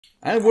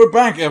And we're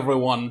back,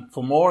 everyone,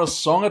 for more A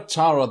Song of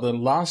Tara, the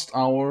last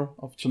hour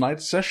of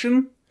tonight's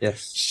session.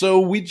 Yes. So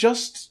we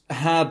just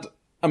had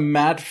a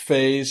mad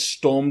phase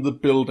storm the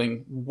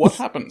building. What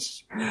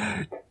happens?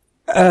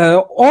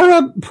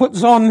 Aura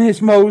puts on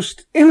his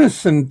most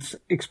innocent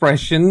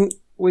expression,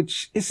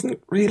 which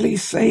isn't really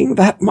saying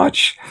that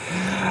much.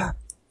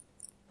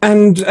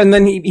 And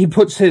then he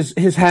puts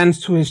his hands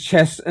to his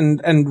chest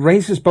and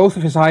raises both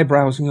of his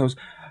eyebrows and goes,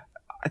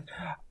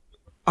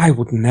 I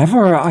would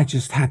never. I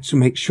just had to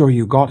make sure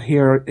you got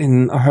here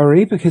in a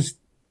hurry because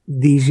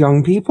these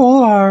young people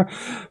are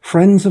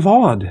friends of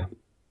Odd.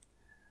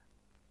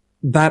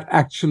 That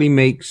actually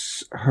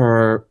makes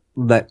her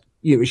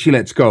she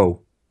lets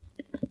go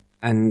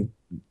and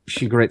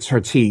she grits her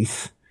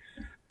teeth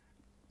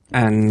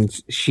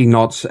and she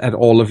nods at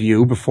all of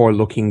you before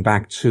looking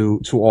back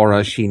to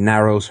Aura. She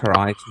narrows her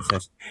eyes and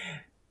says,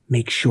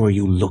 make sure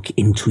you look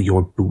into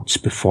your boots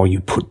before you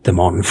put them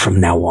on from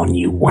now on,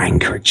 you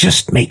wanker.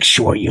 Just make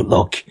sure you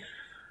look.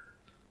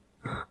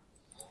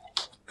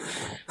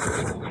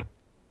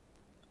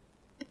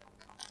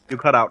 You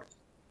cut out.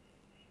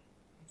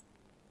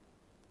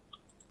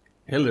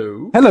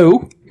 Hello.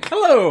 Hello.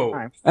 Hello.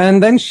 Hi.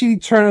 And then she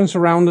turns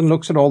around and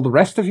looks at all the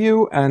rest of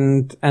you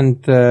and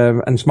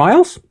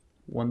smiles.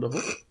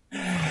 Wonderful.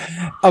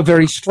 A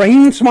very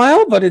strained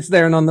smile, but it's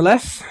there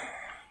nonetheless.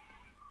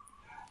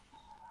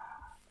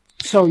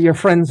 So you're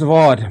friends of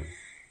Odd.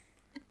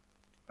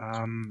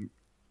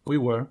 We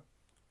were.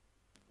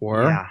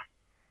 Yeah.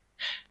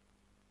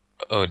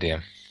 Oh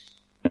dear.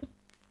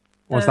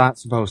 What's that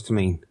supposed to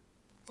mean?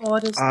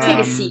 What is Take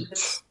a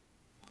seat.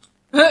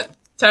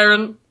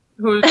 Taryn,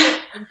 who's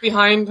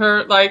behind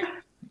her,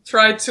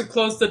 tried to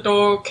close the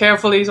door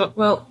carefully. So,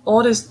 well,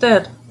 Odd is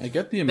dead. I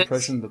get the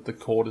impression that the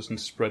court isn't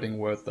spreading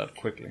word that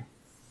quickly.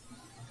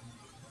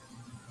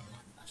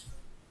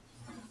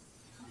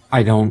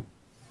 I don't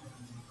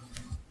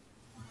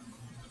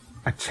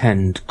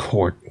attend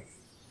court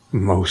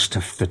most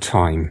of the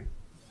time.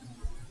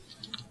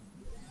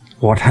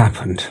 What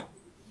happened?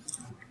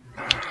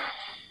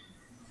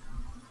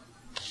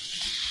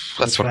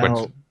 That's what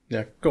Well,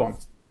 Yeah, go on.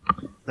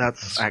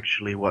 that's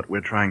actually what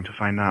we're trying to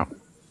find out.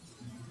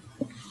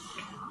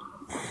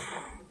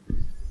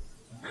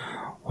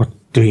 What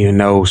do you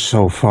know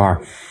so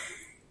far?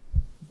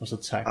 Was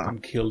attacked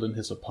and killed in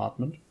his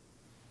apartment.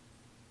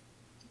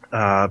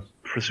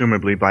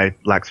 Presumably by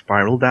Black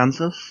Spiral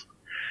dancers.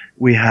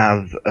 We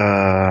have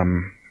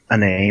a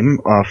name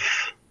of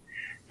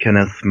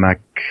Kenneth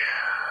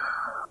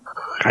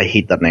I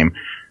hate that name.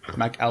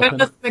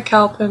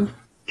 McAlpin.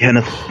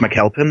 Kenneth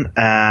McAlpin,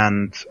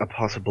 and a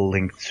possible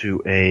link to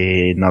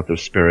another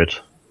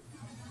spirit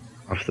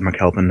of the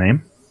McAlpin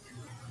name.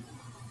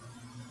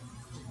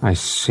 I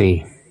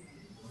see.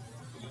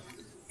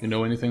 You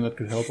know anything that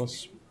could help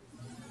us?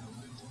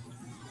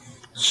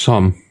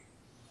 Some.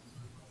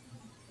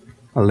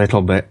 A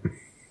little bit.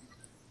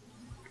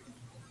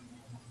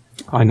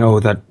 I know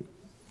that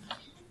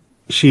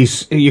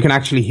you can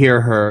actually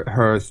hear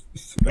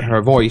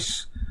her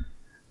voice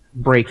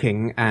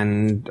breaking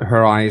and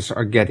her eyes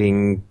are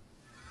getting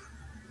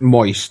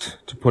moist,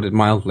 to put it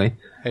mildly.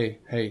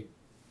 Hey,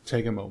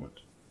 take a moment.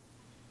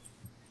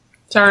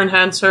 Taryn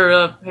hands her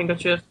a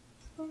handkerchief.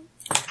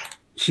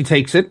 She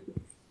takes it.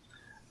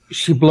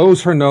 She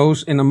blows her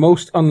nose in a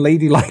most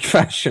unladylike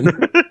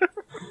fashion.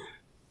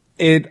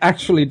 It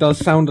actually does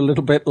sound a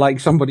little bit like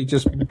somebody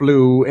just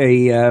blew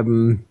a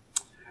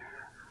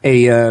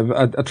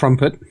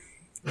trumpet.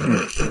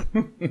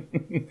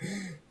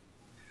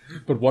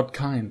 But what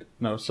kind?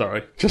 No,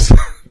 sorry. Just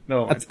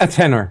no. A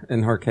tenor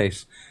in her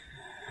case.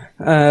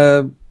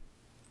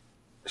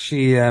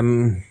 She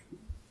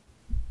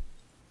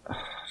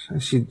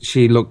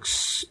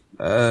looks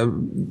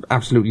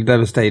absolutely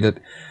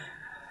devastated.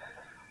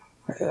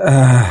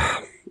 I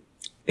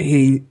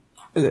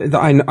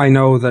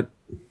know that.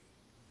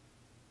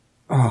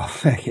 Oh,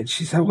 fuck it.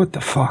 She said, what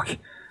the fuck?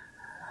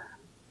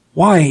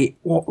 Why?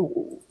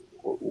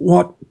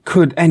 What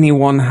could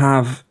anyone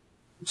have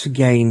to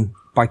gain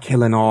by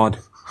killing Odd?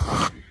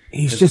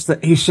 He's just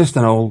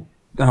an old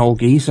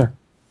geezer.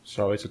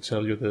 Sorry to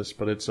tell you this,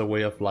 but it's a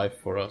way of life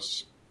for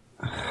us.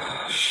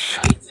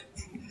 Shit.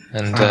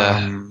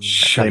 And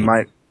They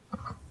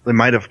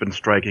might have been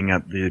striking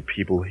at the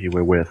people he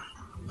was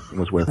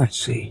with. I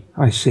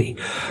see.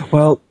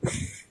 Well,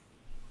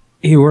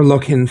 you were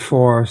looking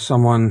for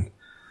someone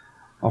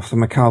of the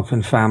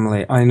McAlpin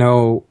family. I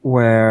know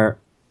where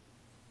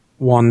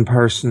one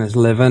person is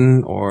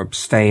living, or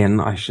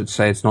staying, I should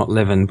say. It's not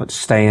living, but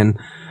staying,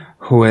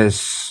 who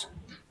is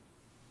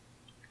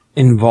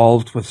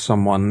involved with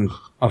someone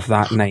of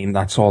that name.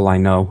 That's all I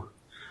know.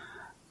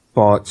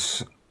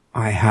 But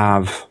I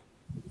have...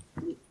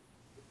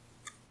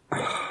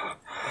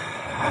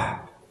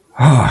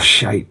 Oh,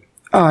 shite.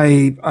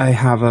 I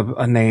have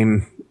a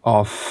name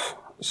of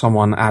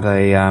someone at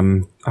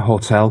a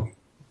hotel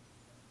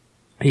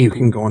you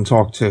can go and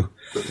talk to.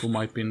 Who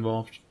might be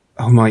involved?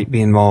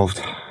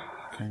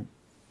 Okay.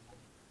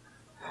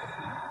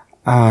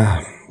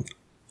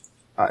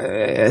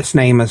 His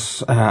name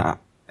is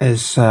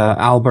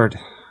Albert.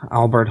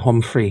 Albert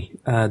Humphrey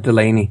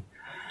Delaney.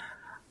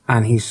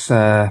 And he's...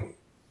 oh,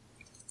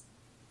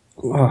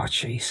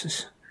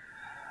 Jesus.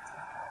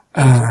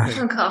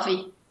 Some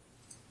coffee.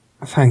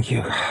 Thank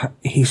you.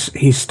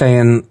 He's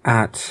staying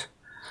at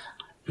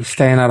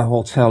a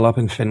hotel up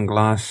in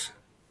Finglas.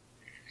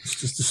 It's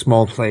just a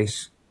small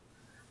place.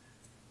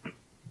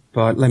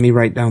 But let me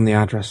write down the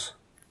address.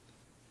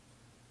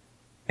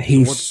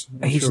 What's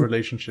your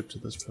relationship to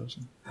this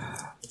person?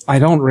 I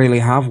don't really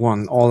have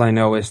one. All I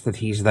know is that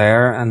he's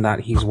there and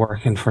that he's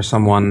working for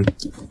someone,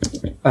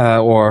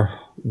 or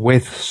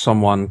with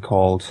someone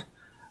called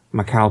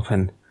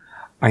McAlpin.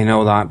 I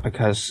know that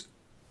because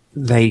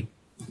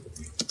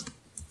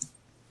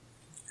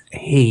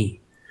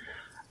he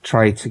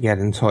tried to get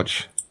in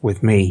touch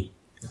with me.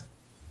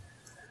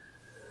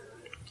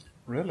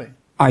 Really?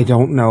 I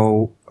don't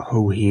know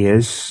who he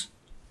is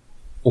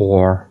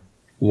or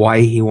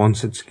why he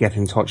wanted to get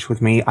in touch with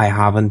me. I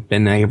haven't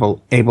been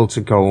able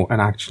to go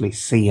and actually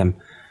see him.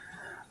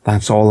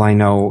 That's all I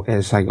know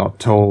is I got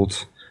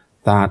told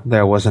that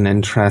there was an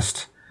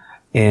interest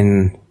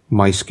in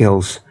my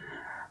skills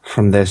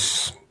from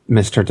this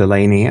Mr.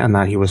 Delaney and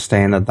that he was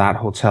staying at that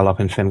hotel up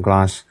in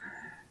Finglas.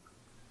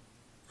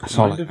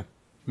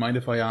 Mind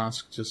if I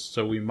ask, just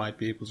so we might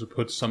be able to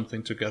put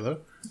something together,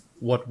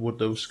 what would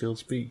those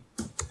skills be?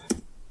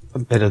 A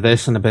bit of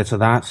this and a bit of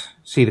that.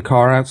 See the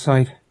car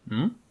outside?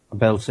 I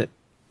built it.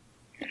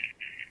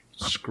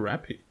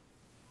 Scrappy.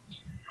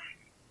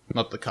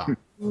 Not the car.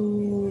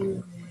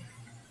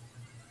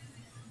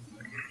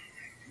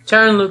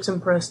 Sharon looks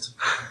impressed.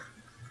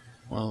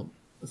 Well,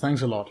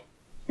 thanks a lot.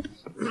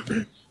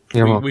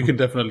 We can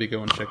definitely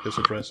go and check this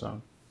address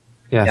out.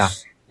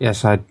 Yes. Yeah.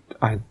 Yes, I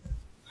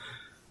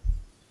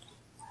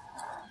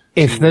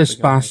if this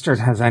bastard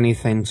has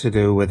anything to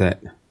do with it.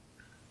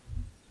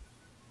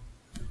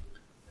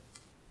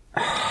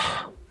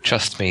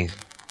 Trust me,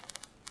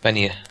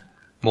 many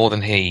more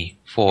than he,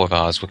 4 of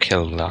ours were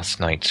killed last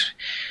night.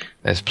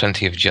 There's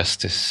plenty of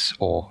justice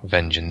or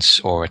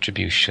vengeance or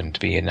retribution to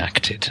be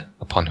enacted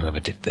upon whoever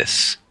did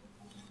this.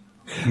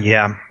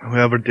 Yeah,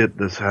 whoever did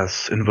this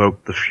has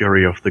invoked the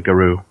fury of the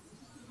Garou.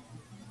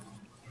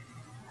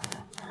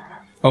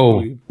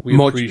 Oh, we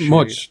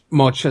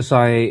much as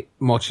I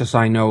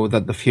know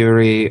that the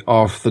fury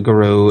of the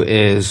Garou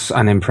is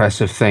an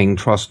impressive thing,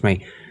 trust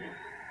me.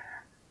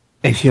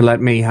 If you let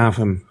me have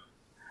him,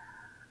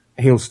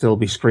 he'll still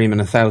be screaming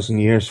 1,000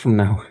 years from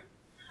now.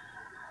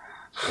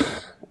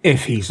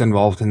 If he's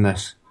involved in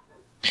this.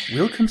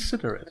 We'll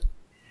consider it.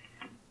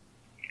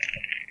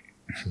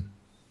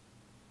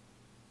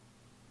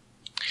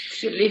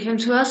 If you leave him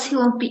to us, he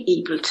won't be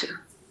able to.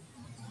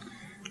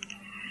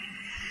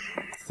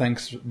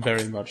 Thanks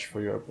very much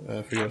for your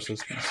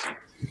assistance.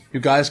 You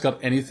guys got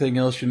anything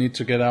else you need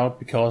to get out?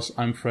 Because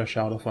I'm fresh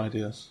out of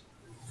ideas.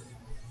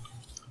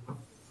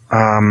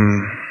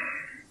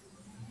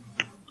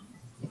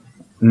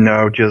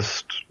 No,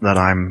 just that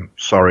I'm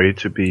sorry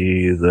to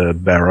be the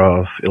bearer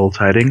of ill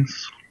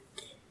tidings.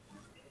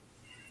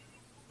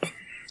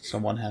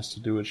 Someone has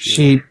to do it.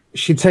 She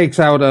takes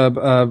out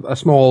a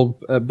small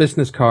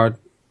business card,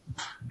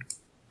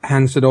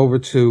 hands it over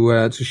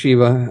to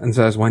Shiva, and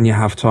says, "When you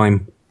have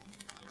time,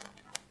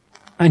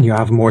 and you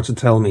have more to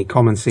tell me,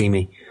 come and see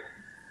me,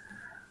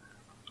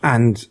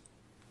 and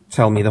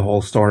tell me the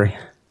whole story.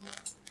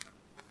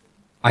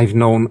 I've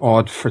known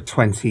Odd for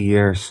 20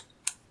 years."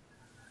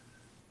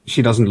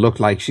 She doesn't look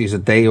like she's a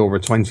day over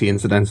 20,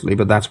 incidentally,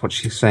 but that's what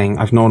she's saying.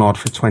 I've known Odd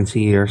for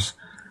 20 years.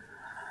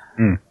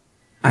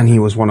 And he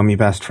was one of my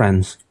best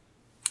friends.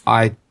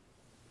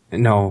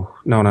 No.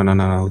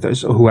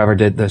 There's, whoever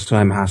did this to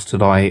him has to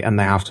die, and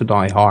they have to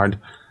die hard.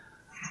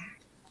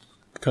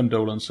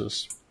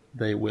 Condolences.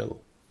 They will.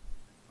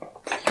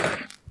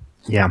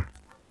 Yeah.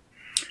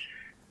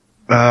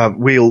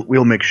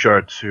 We'll make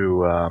sure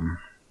to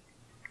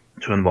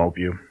involve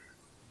you.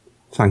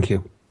 Thank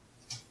you.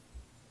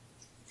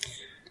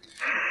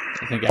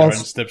 I think Aaron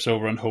steps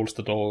over and holds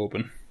the door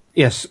open.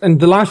 Yes, and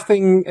the last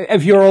thing,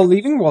 if you're all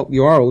leaving, well,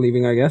 you are all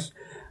leaving, I guess.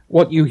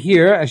 What you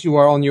hear as you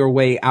are on your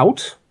way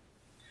out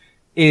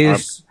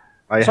is...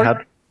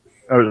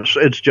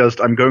 it's just,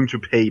 I'm going to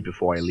pay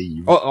before I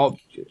leave.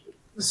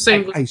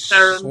 Same with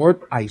Sharon.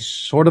 I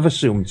sort of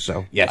assumed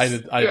so, yes.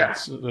 I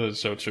did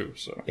so too,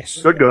 so...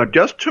 Yes. Good,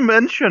 just to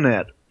mention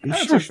it.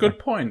 It's a good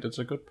point.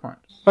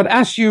 But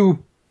as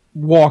you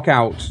walk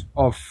out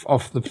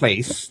of the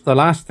place, the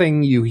last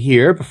thing you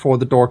hear before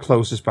the door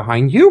closes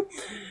behind you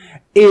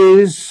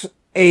is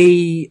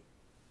the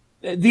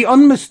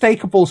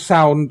unmistakable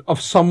sound of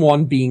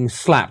someone being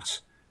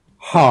slapped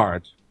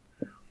hard.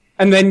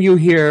 And then you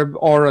hear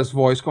Aura's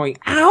voice going,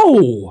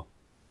 "Ow!"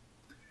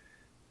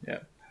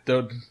 Yeah.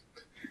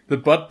 The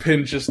butt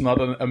pinch is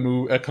not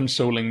a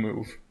consoling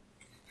move.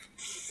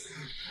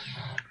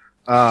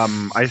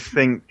 I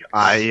think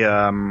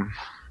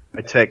I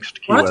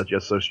text Kiwa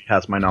just so she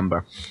has my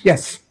number.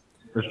 Yes.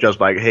 It's just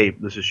like, hey,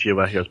 this is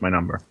Shiva, here's my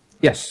number.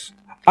 Yes.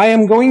 I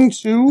am going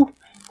to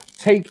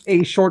take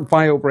a short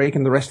bio break,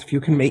 and the rest of you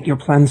can make your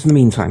plans in the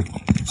meantime.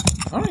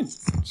 Alright.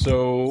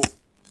 So,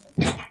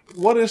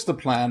 what is the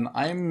plan?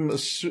 I'm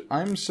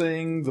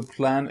saying the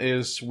plan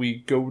is we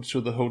go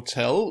to the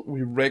hotel,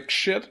 we wreck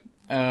shit.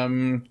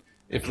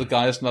 If the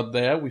guy's not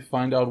there, we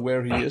find out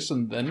where he is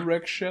and then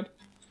wreck shit.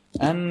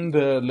 And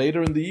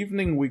later in the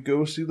evening, we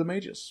go see the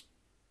mages.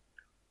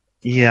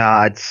 Yeah,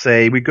 I'd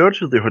say we go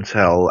to the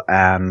hotel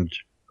and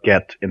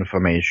get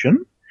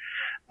information,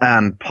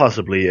 and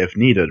possibly, if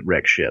needed,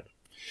 wreck shit.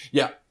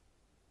 Yeah.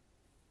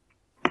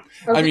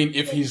 I mean,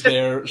 if he's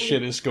there,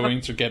 shit is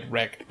going to get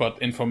wrecked, but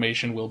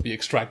information will be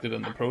extracted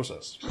in the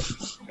process.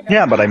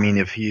 Yeah, but I mean,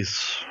 if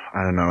he's,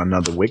 I don't know,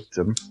 another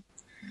victim.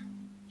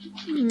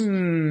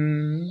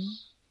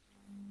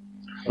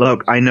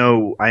 Look, I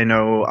know,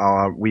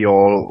 we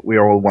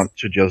all want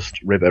to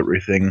just rip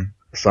everything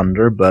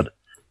asunder, but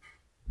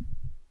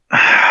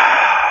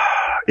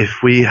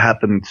if we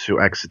happen to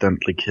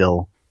accidentally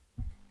kill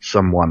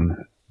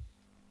someone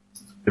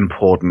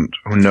important,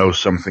 who knows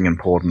something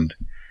important,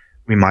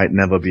 we might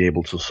never be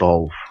able to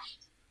solve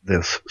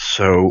this,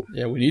 so...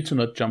 Yeah, we need to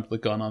not jump the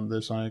gun on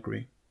this, I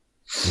agree.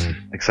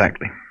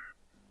 Exactly.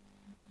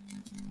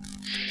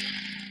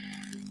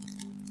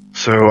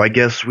 So I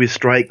guess we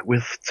strike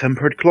with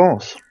tempered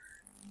claws.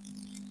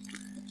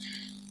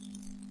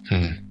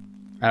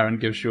 Aaron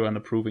gives you an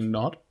approving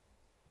nod.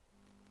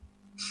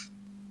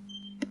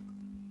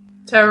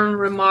 Taryn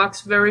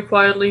remarks very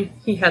quietly,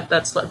 he had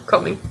that slap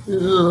coming.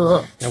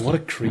 Ugh. Yeah, what a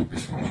creep.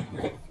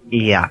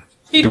 Yeah.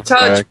 He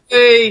touched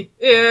me!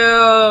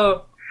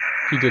 Ew!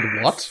 He did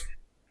what?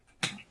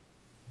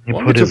 He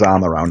put his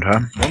arm around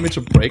her. Want me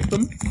to break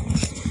them?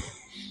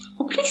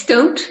 Oh, please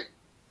don't.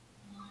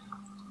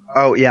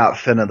 Oh, yeah,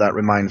 Finna, that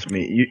reminds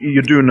me.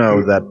 You do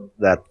know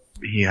that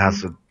he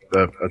has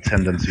a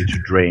tendency to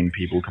drain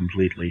people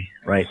completely,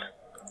 right?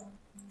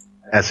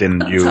 As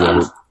in, you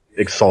are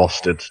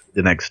exhausted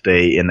the next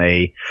day in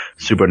a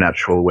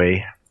supernatural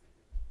way.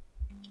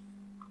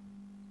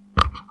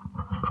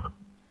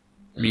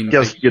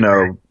 Just,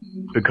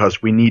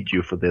 because we need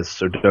you for this,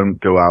 so don't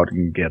go out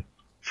and get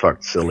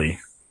fucked silly.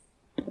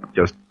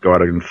 Just go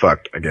out and get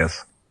fucked, I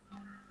guess.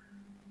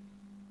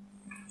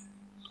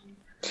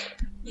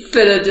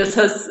 But it just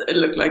has it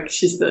look like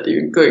she's not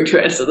even going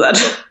to answer that.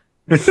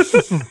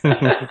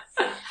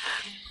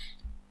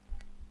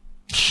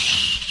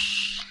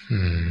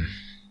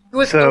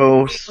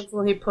 So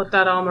When he put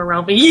that arm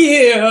around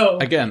me, yeah.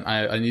 Again,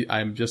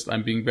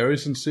 I'm being very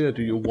sincere.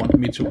 Do you want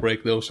me to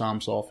break those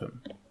arms off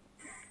him?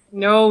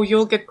 No,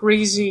 you'll get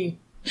greasy.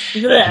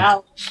 Yeah.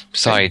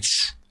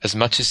 Besides, as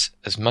much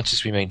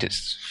as we made it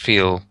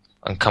feel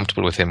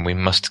uncomfortable with him, we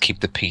must keep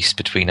the peace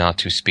between our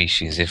two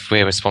species. If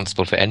we're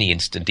responsible for any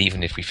incident,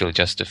 even if we feel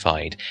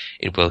justified,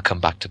 it will come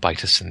back to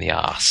bite us in the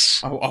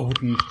arse. I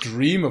wouldn't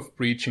dream of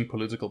breaching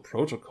political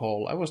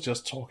protocol. I was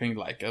just talking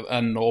like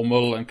a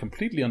normal and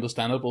completely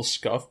understandable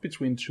scuff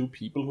between two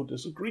people who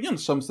disagree on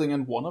something,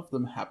 and one of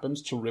them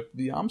happens to rip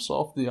the arms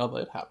off the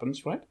other. It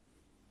happens, right?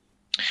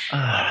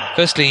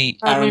 Firstly,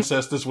 Aaron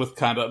says this with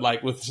kind of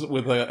like with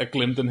a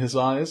glint in his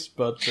eyes,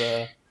 but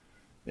yeah.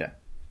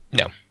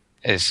 No.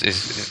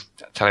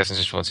 Taliesin's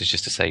response is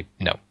just to say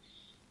no.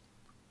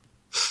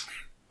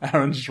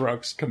 Aaron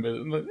shrugs,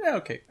 committed. Like, yeah,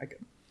 okay, I get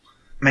it.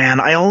 Man,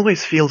 I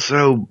always feel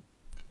so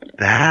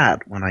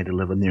bad when I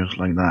deliver news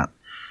like that.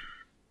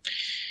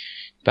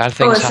 Bad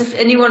things as happen. if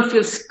anyone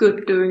feels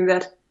good doing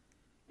that.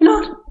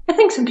 Not. I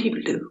think some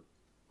people do.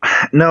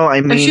 No,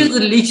 I mean... I'm sure the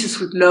leeches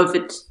would love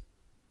it.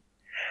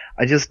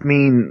 I just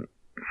mean...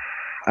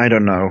 I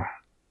don't know.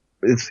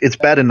 It's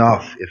bad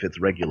enough if it's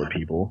regular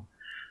people.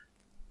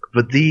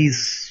 But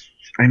these...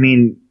 I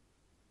mean...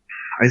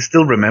 I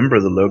still remember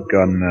the look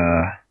on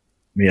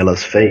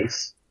Miela's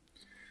face.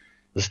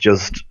 It's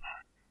just...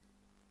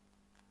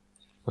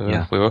 We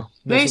were.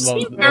 They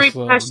seem very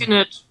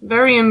passionate,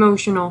 very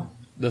emotional.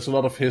 There's a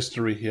lot of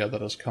history here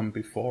that has come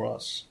before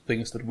us.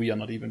 Things that we are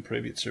not even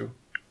privy to.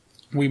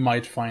 We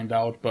might find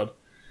out, but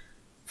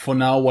for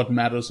now what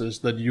matters is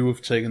that you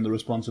have taken the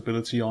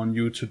responsibility on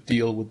you to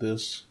deal with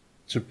this,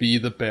 to be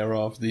the bearer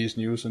of these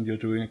news, and you're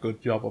doing a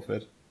good job of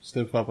it.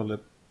 Stiff upper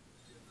lip.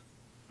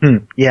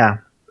 Yeah.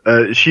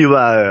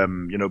 Sheila,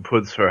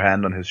 puts her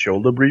hand on his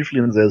shoulder briefly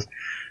and says,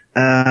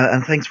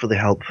 and thanks for the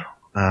help,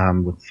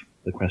 with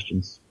the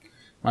questions.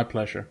 My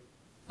pleasure.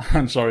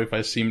 I'm sorry if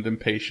I seemed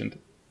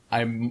impatient.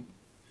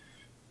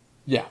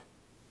 Yeah.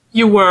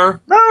 You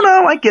were. No,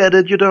 I get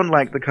it. You don't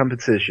like the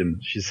competition,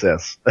 she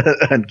says,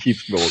 and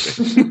keeps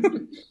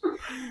moving.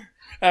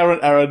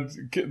 Aaron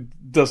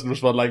doesn't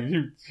respond. Like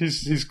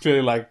he's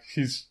clearly like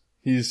he's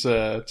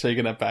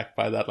taken aback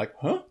by that. Like,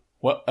 huh?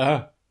 What?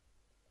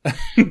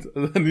 And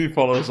then he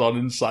follows on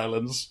in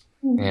silence.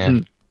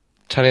 Yeah.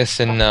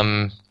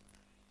 Taliesin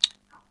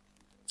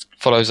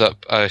follows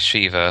up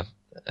Shiva,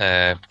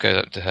 goes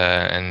up to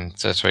her and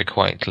says very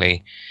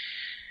quietly,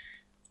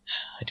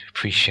 I do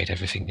appreciate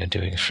everything you're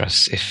doing for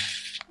us.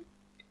 If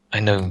I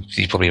know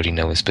you probably already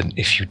know this, but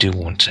if you do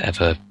want to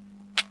ever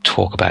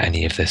talk about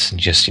any of this and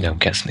just,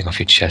 get something off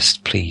your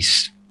chest,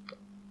 please,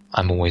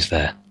 I'm always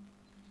there.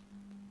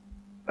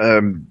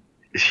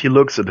 She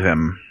looks at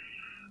him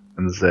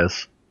and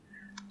says,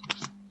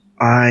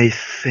 I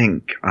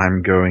think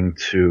I'm going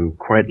to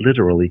quite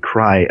literally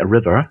cry a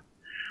river.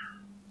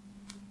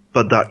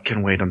 But that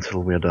can wait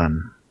until we're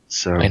done.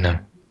 So I know.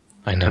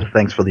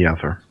 Thanks for the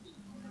offer.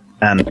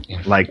 And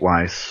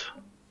likewise,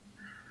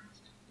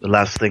 the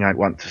last thing I'd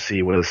want to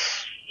see was,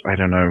 I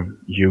don't know,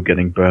 you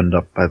getting burned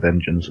up by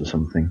vengeance or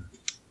something.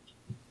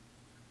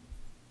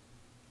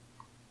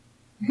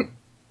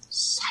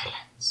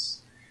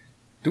 Silence.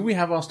 Do we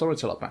have our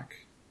storyteller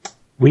back?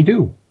 We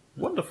do.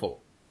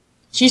 Wonderful.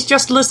 She's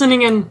just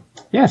listening in.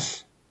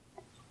 Yes.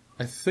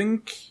 I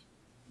think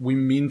we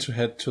mean to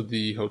head to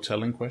the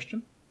hotel in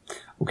question.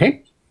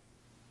 Okay.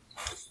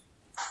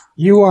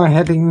 You are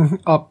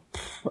heading up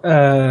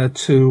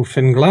to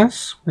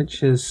Finglass,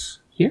 which is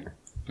here.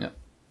 Yeah.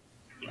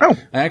 Oh.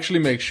 I actually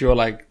make sure,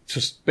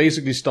 just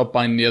basically stop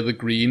by near the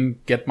green,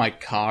 get my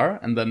car,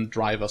 and then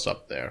drive us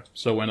up there.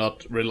 So we're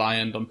not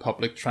reliant on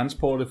public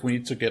transport if we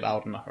need to get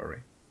out in a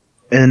hurry.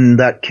 In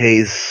that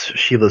case,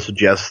 Sheila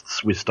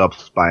suggests we stop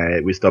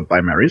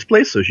by Mary's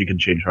place so she can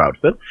change her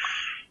outfit.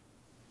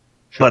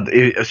 But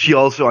she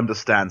also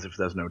understands if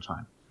there's no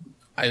time.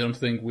 I don't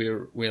think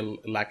we're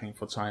lacking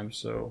for time,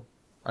 so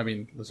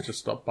let's just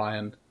stop by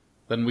and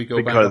then we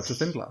go back up to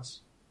Finglass.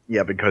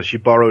 Yeah, because she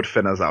borrowed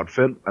Finna's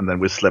outfit and then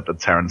we slept at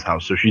Taryn's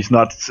house, so she's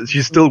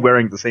still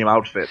wearing the same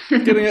outfit.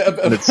 And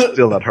it's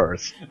still not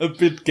hers. A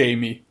bit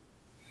gamey.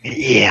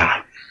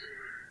 Yeah.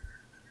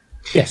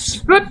 Yes.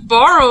 You could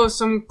borrow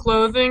some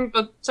clothing,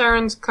 but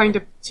Taryn's kind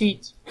of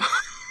petite.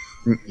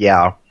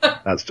 Yeah,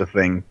 that's the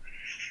thing.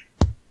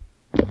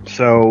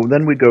 So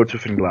then we go to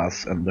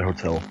Finglass and the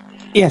hotel.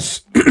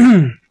 Yes.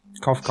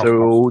 Cough, cough,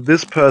 So cough.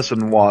 this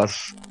person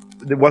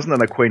it wasn't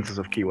an acquaintance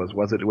of Kiwa's,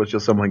 was it? It was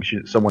just someone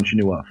she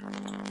knew of.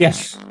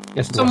 Yes.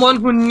 Yes. it was.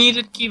 Someone who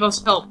needed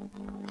Kiva's help.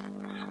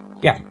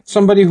 Yeah.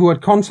 Somebody who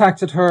had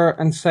contacted her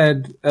and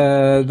said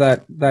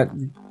that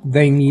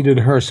they needed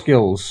her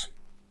skills.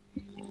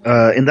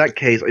 In that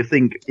case, I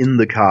think in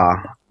the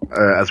car,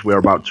 as we're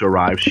about to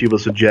arrive, Shiva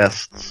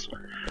suggests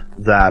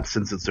that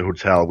since it's a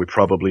hotel, we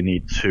probably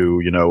need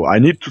to, I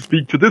need to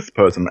speak to this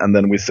person, and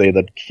then we say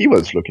that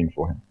Kiwa's looking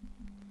for him.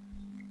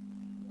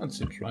 That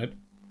seems right.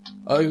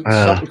 Could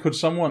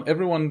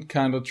everyone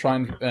kind of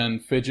try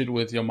and fidget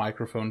with your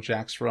microphone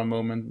jacks for a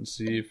moment and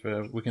see if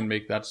we can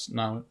make that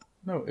now?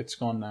 No, it's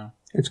gone now.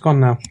 It's gone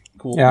now.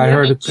 Cool. Yeah, I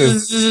heard it too.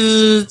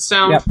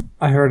 Sound. Yep,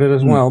 I heard it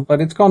as well, but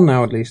it's gone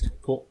now at least.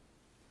 Cool.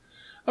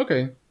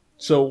 Okay,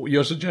 so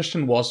your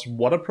suggestion was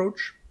what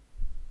approach?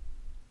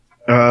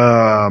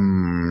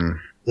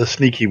 The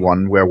sneaky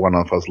one where one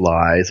of us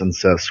lies and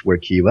says we're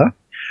Kiva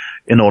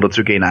in order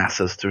to gain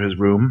access to his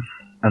room,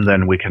 and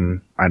then we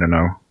can, I don't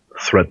know,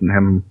 threaten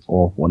him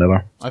or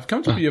whatever. I've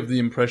come to be of the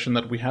impression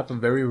that we have a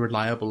very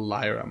reliable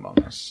liar among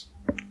us.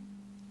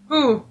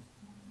 Who?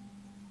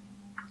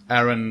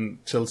 Aaron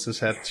tilts his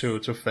head to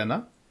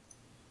Fenna.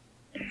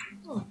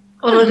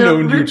 Although I've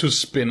known you to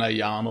spin a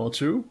yarn or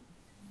two.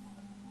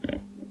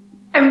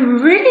 I'm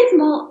really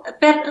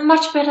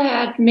much better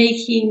at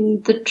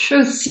making the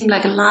truth seem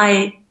like a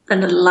lie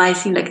than the lie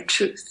seem like a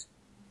truth.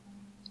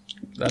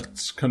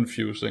 That's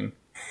confusing.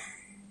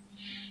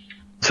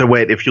 So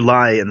wait, if you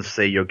lie and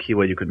say you're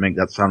Kiva, you could make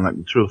that sound like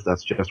the truth.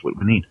 That's just what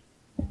we need.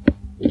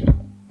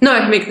 No, I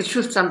can make the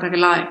truth sound like a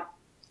lie.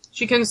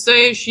 She can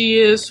say she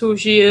is who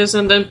she is,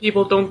 and then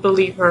people don't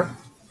believe her.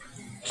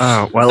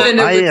 Oh, well, Then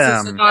if I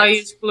the sky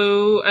is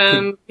blue,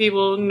 and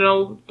people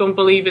don't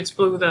believe it's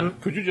blue, then.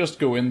 Could you just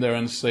go in there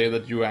and say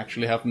that you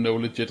actually have no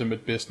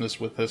legitimate business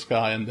with this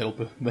guy, and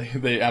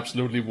they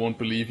absolutely won't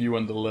believe you,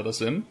 and they'll let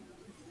us in?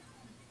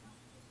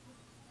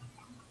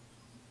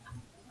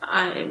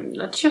 I'm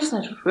not just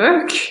at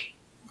work.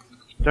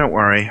 Don't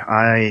worry,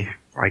 I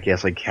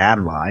guess I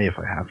can lie if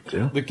I have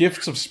to. The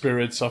gifts of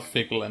spirits are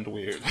fickle and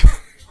weird.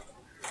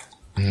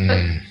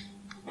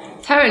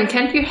 Taryn,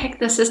 can't you hack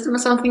the system or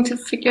something to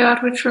figure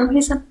out which room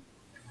he's in?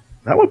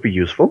 That would be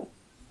useful.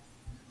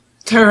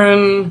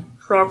 Taryn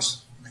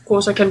shrugs. Of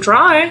course I can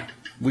try.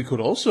 We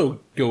could also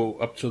go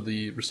up to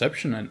the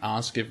reception and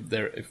ask if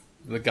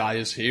the guy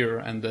is here,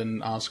 and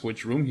then ask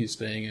which room he's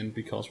staying in,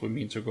 because we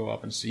mean to go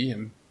up and see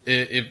him.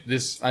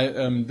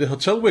 The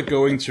hotel we're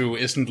going to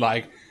isn't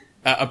like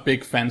a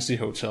big fancy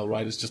hotel,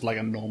 right? It's just like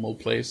a normal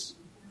place.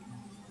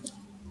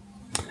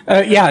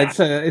 Yeah,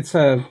 it's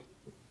a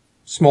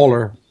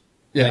smaller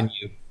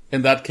venue.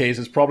 In that case,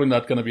 it's probably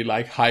not going to be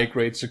like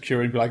high-grade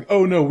security, be like,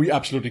 oh no, we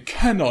absolutely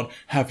cannot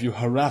have you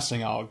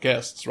harassing our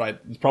guests, right?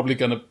 It's probably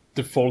going to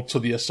default to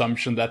the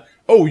assumption that,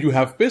 oh, you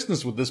have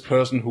business with this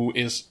person who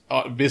is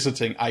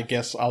visiting. I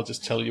guess I'll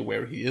just tell you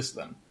where he is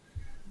then.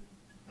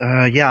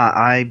 Yeah,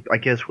 I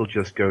guess we'll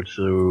just go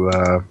to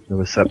the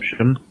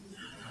reception.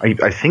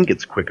 I think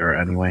it's quicker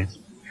anyway.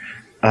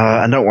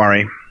 And don't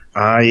worry,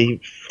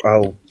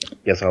 I'll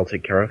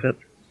take care of it.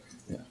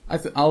 Yeah,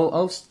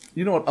 I'll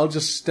you know what? I'll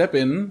just step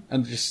in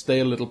and just stay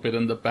a little bit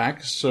in the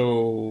back,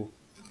 so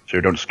you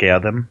don't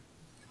scare them.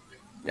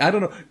 I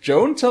don't know,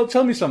 Joan.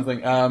 Tell me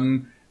something.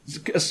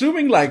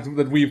 Assuming like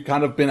that we've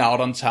kind of been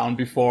out on town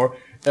before,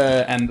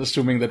 and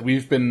assuming that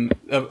we've been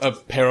a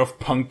pair of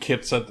punk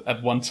kids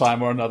at one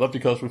time or another,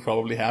 because we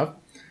probably have.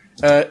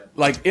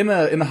 like in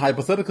a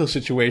hypothetical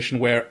situation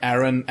where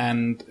Aaron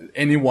and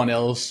anyone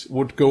else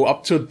would go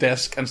up to a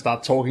desk and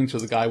start talking to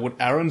the guy, would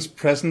Aaron's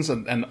presence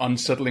and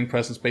unsettling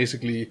presence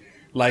basically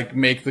like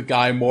make the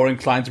guy more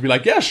inclined to be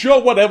like, yeah,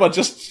 sure, whatever,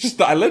 just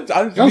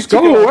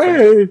go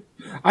away.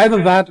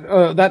 Either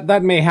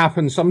that may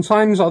happen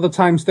sometimes. Other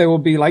times they will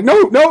be like,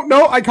 no,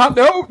 I can't,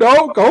 no,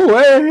 go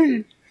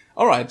away.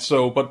 All right,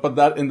 so but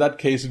that in that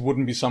case it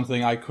wouldn't be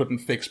something I couldn't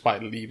fix by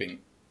leaving.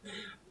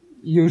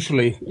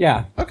 Usually,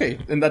 yeah. Okay,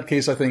 in that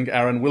case, I think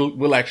Aaron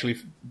will actually,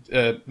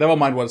 never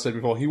mind what I said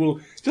before, he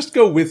will just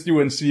go with you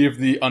and see if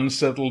the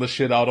unsettle the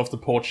shit out of the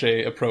Porche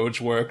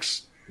approach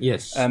works.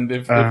 Yes. And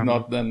if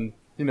not, then,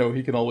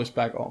 he can always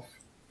back off.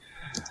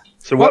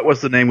 So what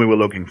was the name we were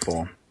looking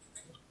for?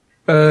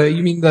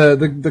 You mean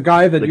the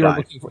guy that you're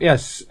looking for?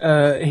 Yes.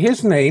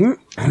 His name,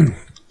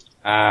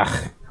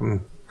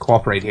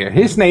 cooperate here.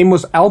 His name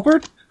was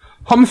Albert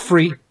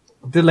Humphrey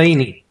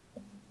Delaney.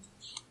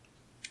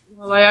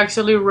 Well, I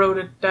actually wrote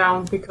it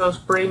down because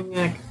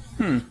Brainiac.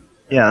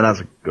 Yeah, that's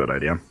a good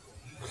idea.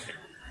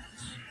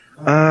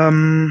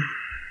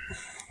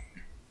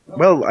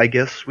 Well, I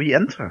guess we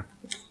enter.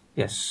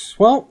 Yes.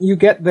 Well, you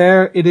get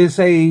there. It is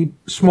a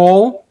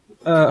small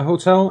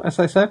hotel, as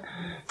I said.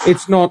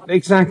 It's not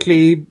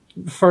exactly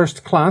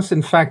first class.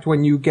 In fact,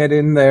 when you get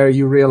in there,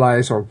 you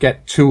realize, or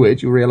get to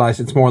it, you realize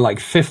it's more like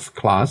fifth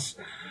class.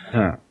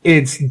 Huh.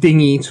 It's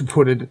dingy, to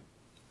put it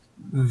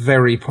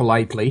very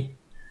politely.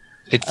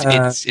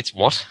 It's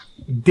what?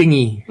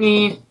 Dingy.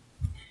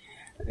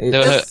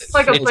 It's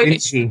like a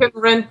place you can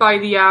rent by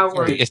the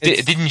hour. It's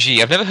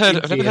dingy. I've never heard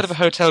of a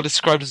hotel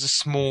described as a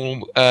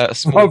small right,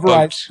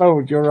 boat.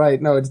 Oh, you're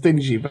right. No, it's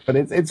dingy, but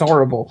it's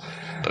horrible.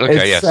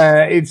 Okay,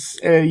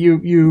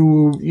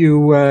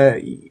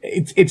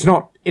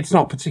 It's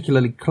not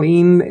particularly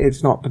clean.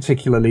 It's not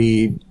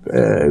particularly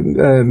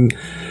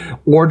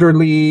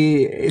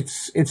orderly.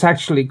 It's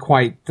actually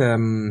quite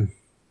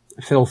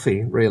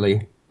filthy,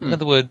 really. In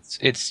other words,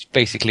 it's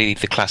basically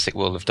the classic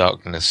World of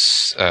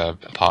Darkness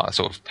sort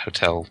of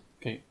hotel.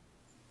 Okay.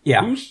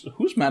 Yeah.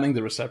 Who's manning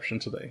the reception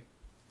today?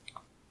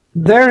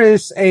 There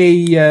is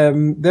a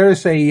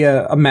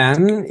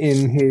man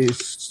in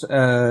his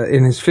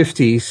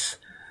 50s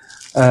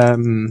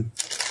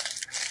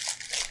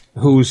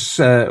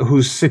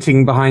who's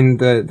sitting behind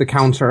the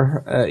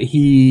counter.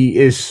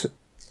 He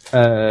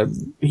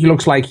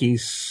looks like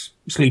he's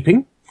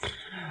sleeping.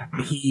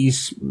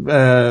 He's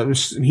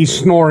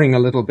snoring a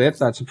little bit.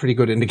 That's a pretty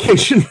good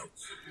indication.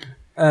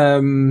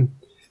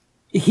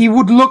 He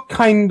would look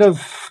kind of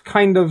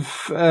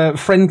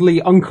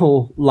friendly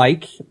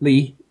uncle-like,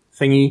 the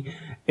thingy,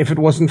 if it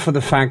wasn't for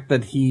the fact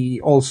that he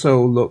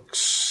also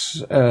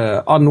looks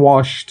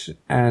unwashed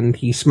and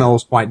he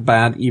smells quite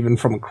bad even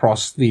from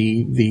across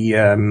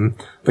the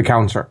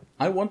counter.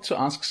 I want to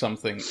ask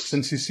something,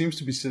 since he seems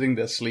to be sitting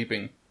there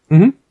sleeping.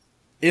 Mm-hmm.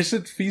 Is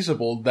it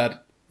feasible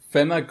that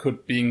Fenna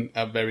could, being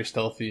a very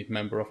stealthy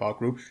member of our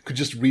group, could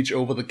just reach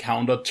over the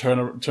counter,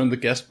 turn the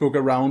guest book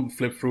around,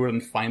 flip through it,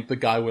 and find the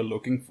guy we're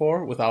looking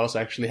for without us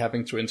actually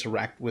having to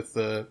interact with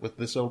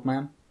this old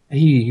man?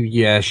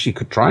 Yeah, she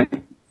could try.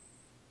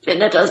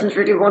 Fenna doesn't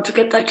really want to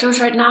get that close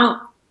right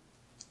now.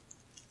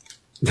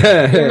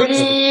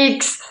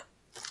 Freaks.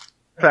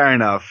 Fair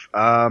enough.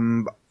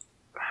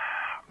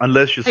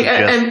 Unless you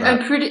suggest that.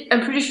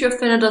 I'm pretty sure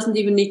Fenna doesn't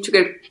even need to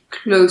get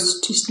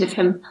close to sniff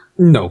him.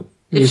 No.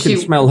 You can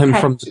smell him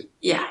from...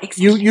 Yeah,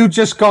 exactly. You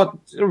just got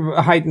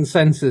heightened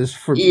senses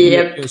for...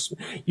 Yep.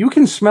 You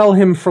can smell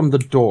him from the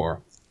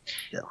door.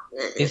 Yeah.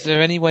 Is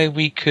there any way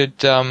we could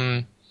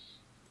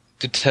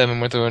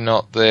determine whether or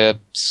not the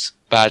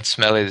bad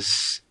smell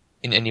is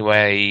in any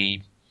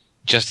way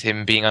just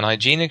him being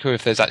unhygienic, or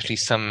if there's actually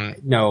some...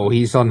 No,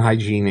 he's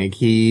unhygienic.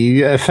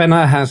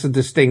 Fenna has a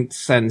distinct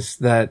sense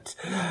that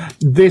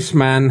this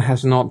man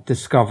has not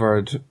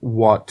discovered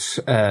what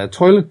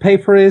toilet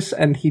paper is,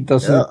 and he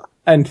doesn't... Yeah.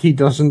 And he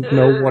doesn't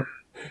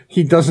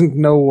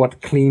know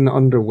what clean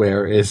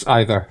underwear is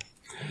either.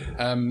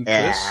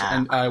 Chris,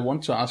 and I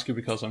want to ask you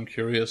because I'm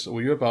curious,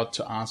 were you about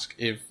to ask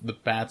if the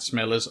bad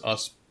smell is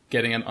us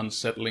getting an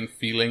unsettling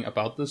feeling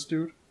about this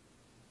dude?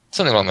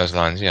 Something along those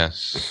lines,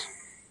 yes.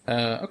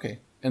 Okay.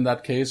 In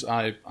that case,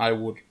 I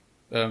would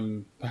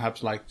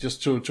perhaps like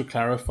just to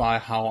clarify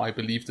how I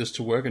believe this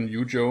to work, and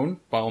you, Joan,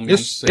 by all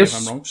means, say if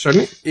I'm wrong.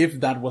 Certainly. If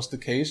that was the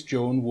case,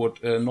 Joan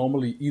would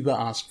normally either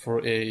ask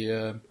for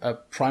a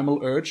primal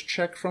urge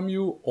check from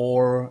you,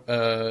 or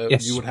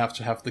you would have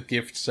to have the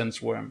gift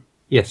sense worm.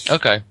 Yes.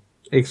 Okay.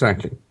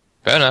 Exactly.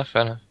 Fair enough.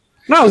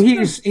 No, he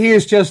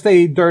is just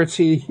a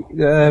dirty,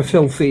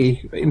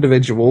 filthy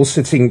individual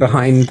sitting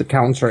behind the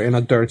counter in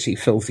a dirty,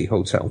 filthy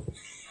hotel.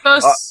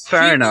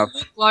 Fair enough.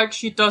 Look like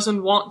she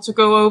doesn't want to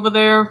go over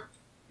there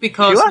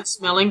because Shiva? it's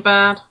smelling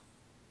bad.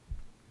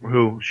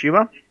 Who?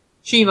 Shiva?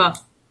 Shiva.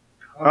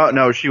 Oh,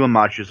 no, Shiva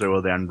marches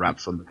over there and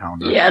raps on the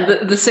counter. Yeah,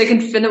 the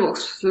second Fenna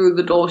walks through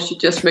the door, she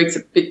just makes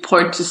a big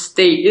point to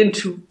stay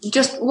into...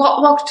 Just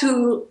walk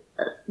to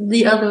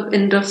the other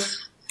end of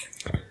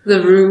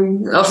the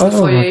room, of the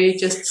foyer,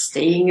 just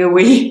staying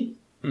away.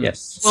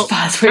 Yes. Well,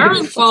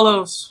 Aaron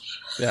follows.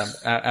 Yeah,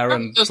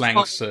 Aaron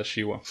flanks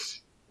Shiva.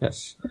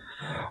 Yes.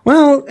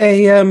 Well,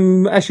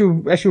 as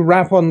you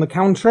rap on the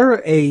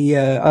counter,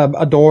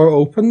 a door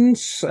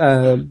opens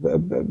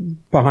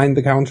behind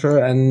the counter,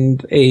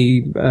 and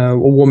a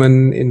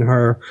woman in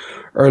her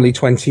early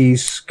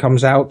 20s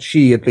comes out.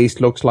 She at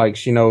least looks like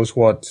she knows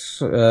what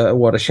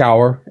a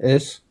shower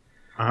is.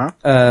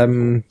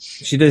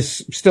 She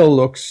still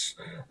looks.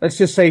 Let's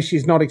just say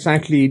she's not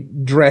exactly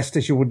dressed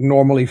as you would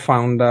normally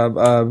find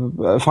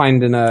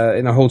in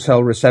a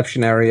hotel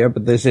reception area,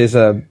 but this is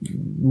a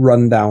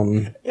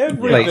rundown.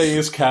 Every day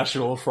is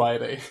casual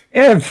Friday.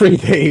 Every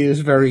day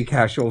is very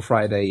casual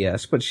Friday,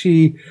 yes. But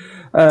she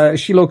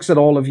looks at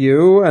all of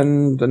you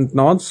and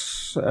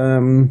nods.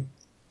 Unsettled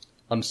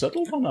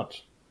or not?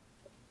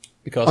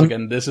 Because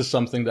again, this is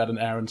something that in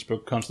Aaron's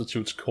book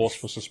constitutes cause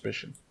for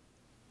suspicion.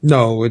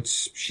 No,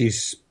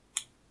 she's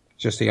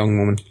just a young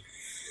woman.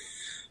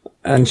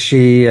 And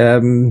she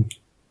says,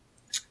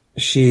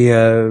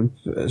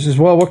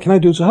 well, what can I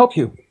do to help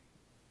you?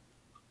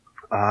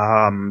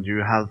 Do you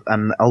have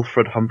an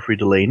Alfred Humphrey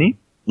Delaney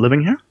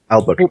living here?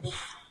 Albert.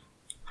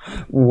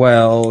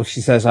 Well,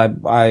 she says,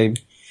 I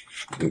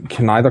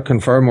can neither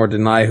confirm or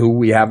deny who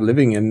we have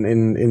living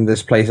in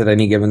this place at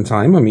any given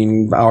time. I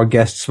mean, our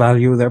guests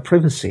value their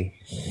privacy.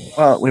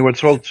 Well, we were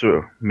told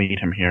to meet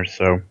him here,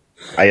 so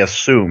I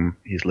assume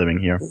he's living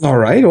here. All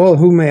right. Well,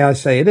 who may I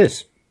say it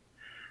is?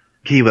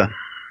 Kiva.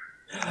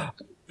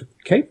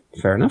 Okay,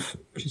 fair enough.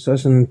 She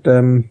says,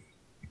 and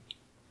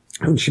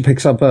she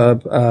picks up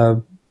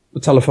a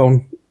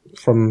telephone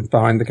from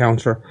behind the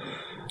counter,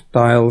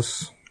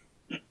 dials,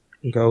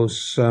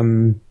 goes,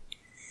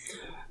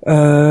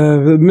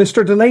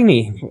 Mr.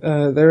 Delaney,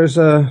 there's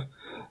a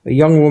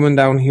young woman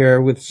down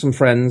here with some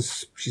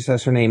friends. She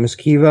says her name is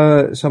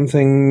Kiva. Is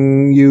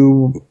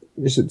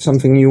it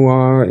something you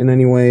are in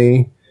any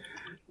way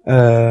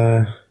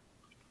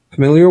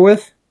familiar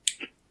with?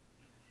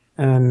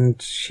 And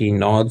she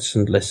nods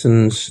and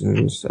listens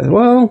and says,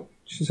 well,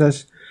 she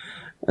says,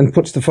 and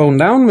puts the phone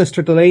down.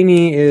 Mr.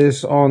 Delaney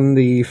is on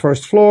the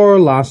first floor,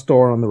 last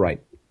door on the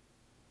right.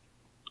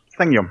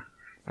 Thank you.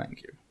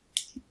 Thank you.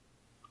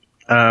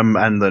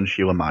 And then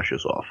Sheila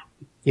marches off.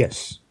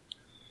 Yes.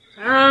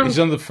 He's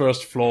on the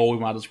first floor. We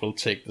might as well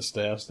take the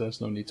stairs.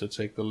 There's no need to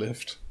take the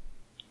lift.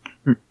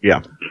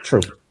 Yeah.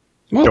 True.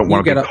 Well, Don't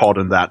want to get caught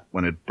in that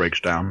when it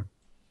breaks down.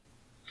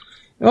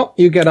 Well,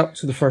 you get up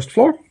to the first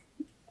floor.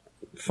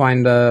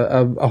 Find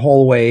a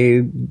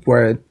hallway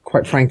where it,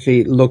 quite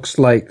frankly, looks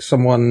like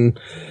someone.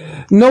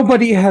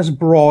 Nobody has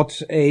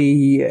brought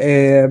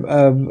a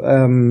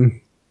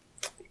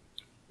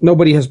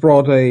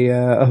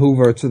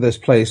Hoover to this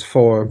place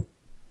for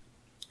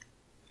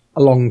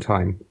a long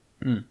time.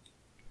 Mm.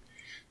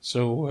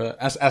 So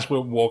as we're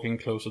walking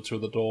closer to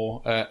the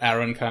door,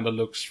 Aaron kind of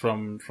looks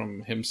from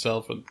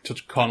himself to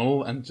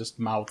Connell and just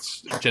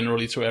mouths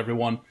generally to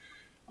everyone.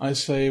 I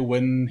say,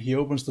 when he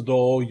opens the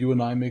door, you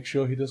and I make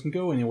sure he doesn't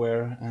go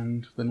anywhere,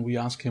 and then we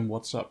ask him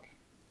what's up.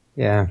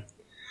 Yeah.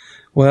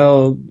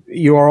 Well,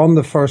 you are on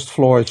the first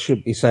floor, it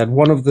should be said.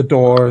 One of the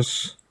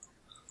doors,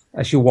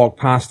 as you walk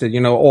past it,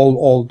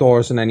 all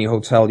doors in any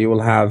hotel, you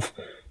will have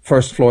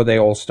first floor, they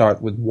all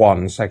start with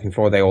 1. Second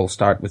floor, they all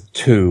start with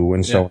 2,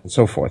 and so on and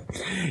so forth.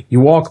 You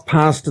walk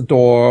past the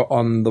door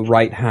on the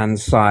right-hand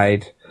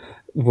side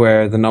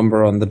where the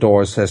number on the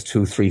door says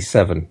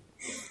 237.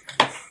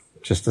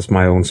 Just as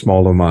my own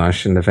small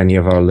homage, and if any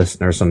of our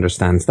listeners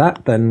understands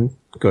that, then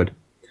good.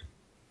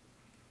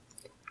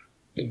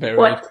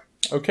 What?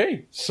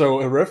 Okay, so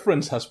a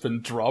reference has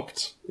been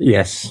dropped.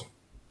 Yes.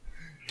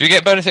 Do you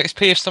get bonus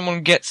XP if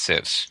someone gets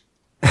it?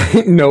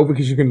 No,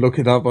 because you can look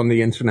it up on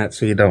the internet,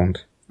 so you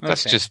don't.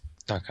 That's just...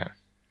 Okay.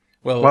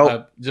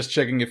 Well, just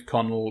checking if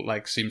Connell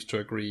seems to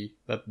agree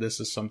that this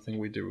is something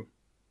we do.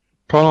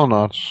 Connell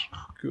nods.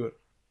 Good.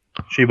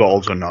 Shiva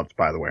also nods,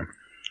 by the way.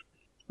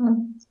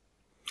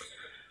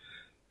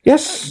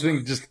 Yes. I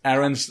think just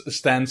Aaron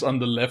stands on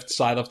the left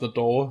side of the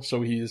door,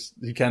 so he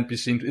can't be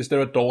seen. Is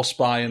there a door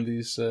spy in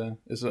these?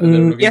 Is there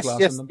looking glass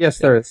in them? Yes,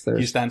 there is.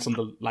 He stands on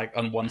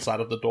on one side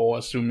of the door,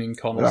 assuming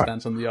Connell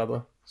stands on the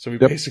other, so we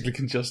basically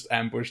can just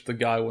ambush the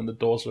guy when the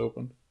door's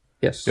open.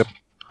 Yes. Yep.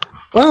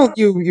 Well,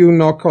 you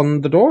knock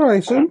on the door, I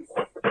assume.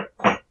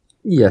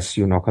 Yes,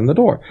 you knock on the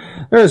door.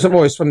 There is a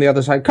voice from the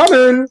other side. Come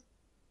in.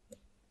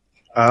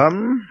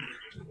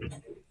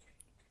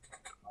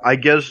 I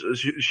guess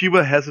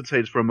Shiva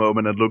hesitates for a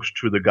moment and looks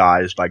to the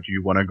guys like, do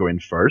you want to go in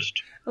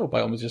first? Oh,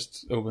 by all means,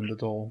 just open the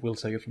door. We'll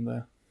take it from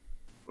there.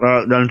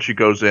 Then she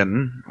goes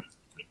in.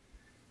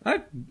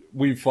 Right.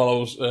 We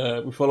follow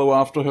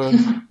after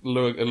her.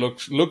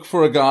 Look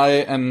for a guy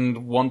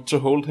and want to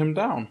hold him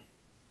down.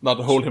 Not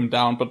hold him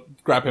down,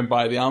 but grab him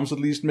by the arms at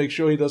least. Make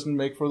sure he doesn't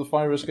make for the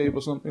fire escape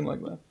or something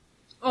like that.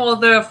 Oh,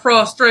 they're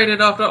frustrated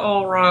after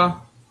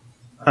Aura.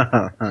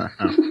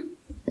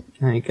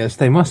 I guess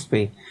they must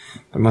be.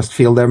 They must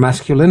feel their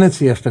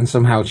masculinity have been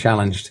somehow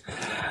challenged.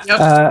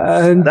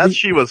 Yep. That's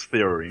Shiva's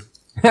theory.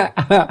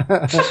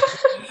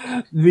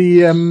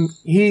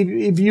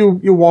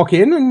 You walk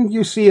in and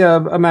you see a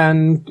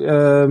man.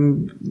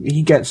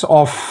 He gets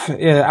off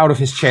out of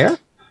his chair,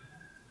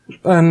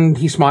 And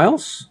he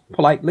smiles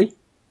politely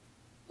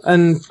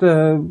and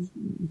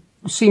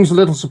seems a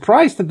little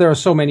surprised that there are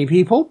so many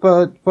people,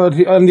 but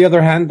on the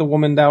other hand, the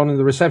woman down in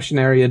the reception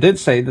area did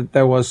say that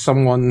there was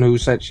someone who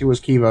said she was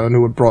Kiva and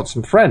who had brought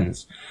some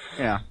friends.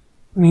 Yeah.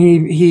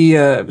 He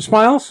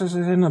smiles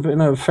in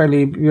a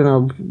fairly,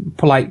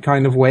 polite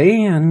kind of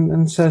way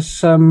and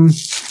says,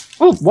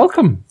 well,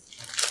 welcome.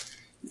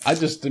 I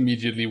just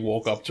immediately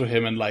walk up to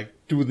him and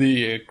do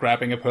the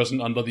grabbing a person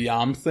under the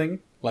arm thing.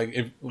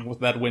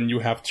 When you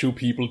have two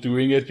people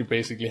doing it, you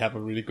basically have a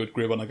really good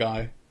grip on a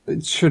guy.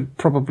 It should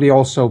probably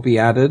also be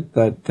added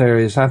that there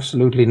is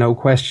absolutely no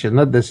question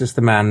that this is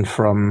the man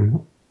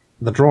from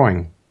the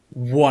drawing.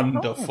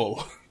 Wonderful.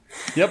 Oh.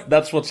 Yep,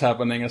 that's what's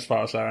happening as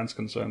far as Aaron's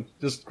concerned.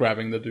 Just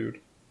grabbing the dude.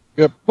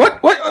 Yep.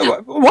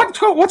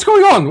 What's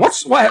going on?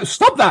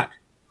 Stop that!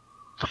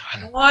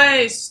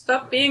 Why?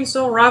 Stop being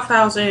so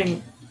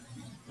roughhousing.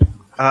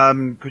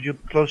 Could you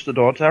close the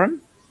door, Taryn?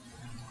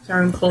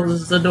 Taryn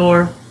closes the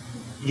door.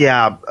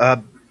 Yeah,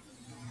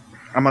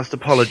 I must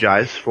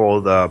apologize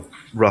for the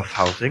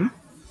roughhousing.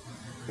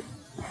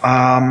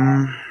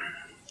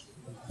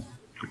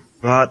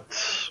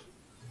 But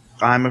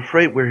I'm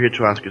afraid we're here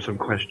to ask you some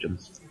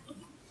questions.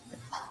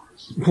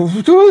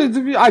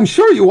 I'm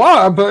sure you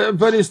are,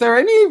 but is there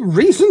any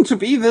reason to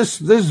be this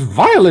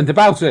violent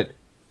about it?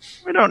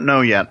 We don't know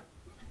yet.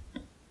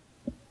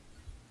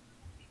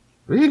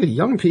 Really,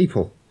 young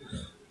people.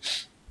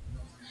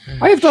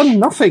 I have done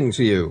nothing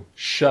to you.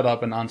 Shut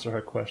up and answer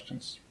her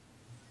questions.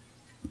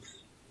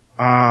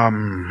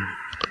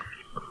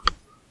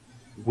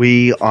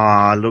 We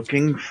are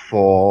looking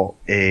for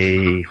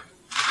a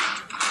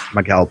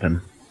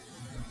McAlpin.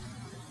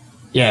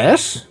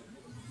 Yes?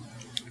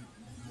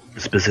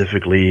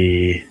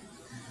 Specifically,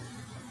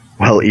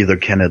 either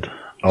Kenneth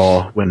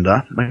or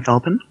Winda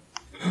McAlpin.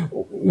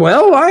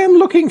 Well, I am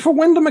looking for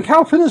Winda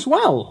McAlpin as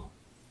well.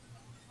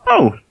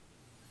 Oh, it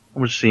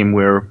would seem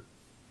we're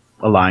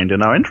aligned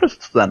in our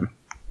interests then.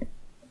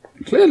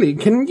 Clearly.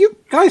 Can you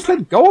guys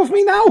let go of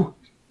me now?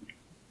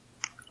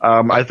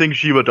 I think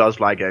Shiva does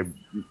a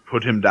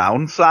put him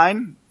down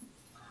sign,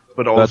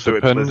 but also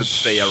explicit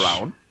stay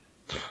around.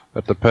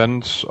 That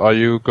depends. Are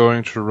you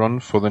going to run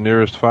for the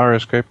nearest fire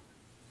escape?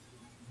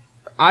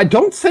 I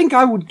don't think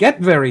I would get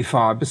very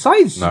far.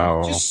 Besides, no.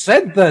 You just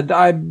said that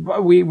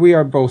we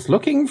are both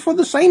looking for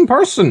the same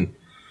person.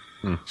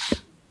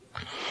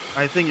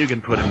 I think you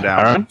can put him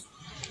down. Aaron?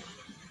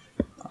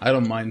 I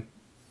don't mind.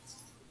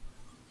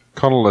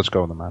 Connell, let's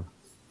go, the man.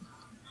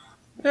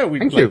 Yeah, we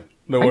Thank you.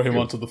 Lower him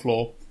onto the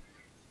floor.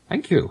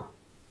 Thank you.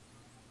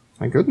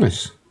 My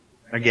goodness.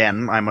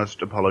 Again, I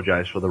must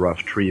apologize for the rough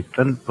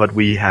treatment, but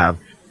we have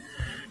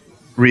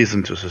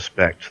reason to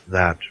suspect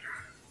that,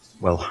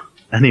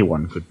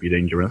 anyone could be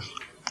dangerous.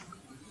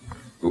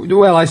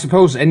 Well, I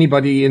suppose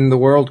anybody in the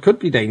world could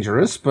be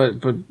dangerous,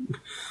 but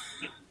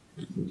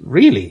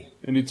really?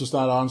 You need to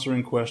start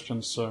answering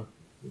questions, sir.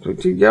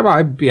 Yeah,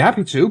 I'd be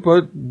happy to,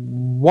 but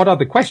what are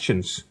the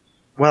questions?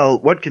 Well,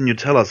 what can you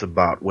tell us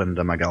about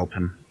Winda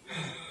McAlpin?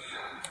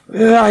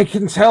 I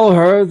can tell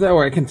her,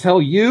 or I can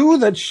tell you,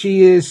 that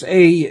she is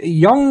a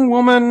young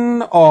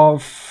woman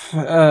of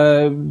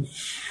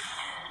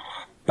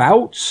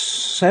about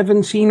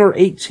 17 or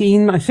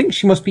 18. I think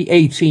she must be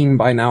 18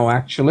 by now,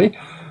 actually.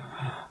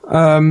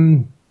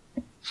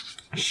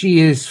 She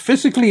is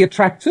physically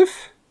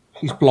attractive.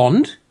 She's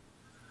blonde.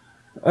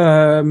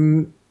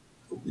 When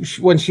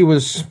she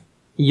was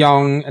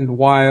young and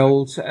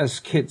wild, as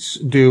kids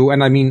do,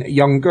 and I mean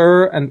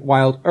younger and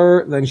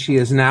wilder than she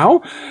is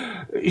now,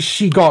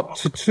 she got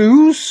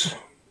tattoos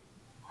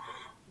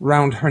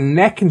around her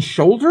neck and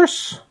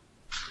shoulders.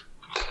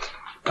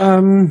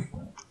 Other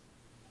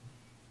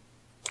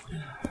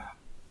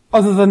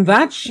than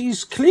that,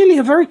 she's clearly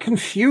a very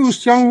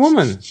confused young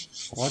woman.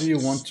 Why do you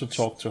want to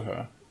talk to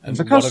her? And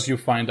what if you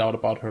find out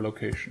about her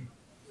location?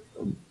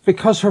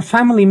 Because her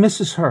family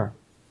misses her.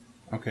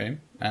 Okay,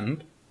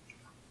 and?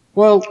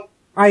 Well,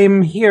 I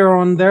am here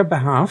on their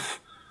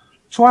behalf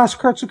to ask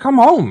her to come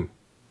home.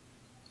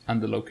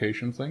 And the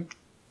location thing?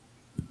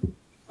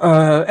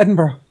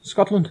 Edinburgh,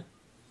 Scotland.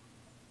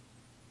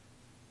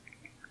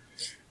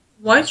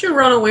 Why'd you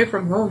run away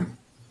from home?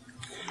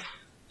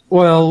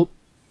 Well,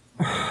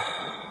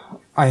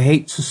 I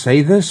hate to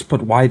say this,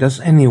 but why does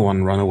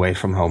anyone run away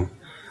from home?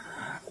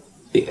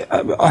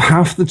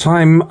 Half the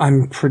time,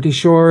 I'm pretty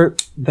sure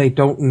they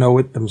don't know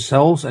it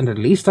themselves, and at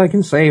least I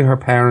can say her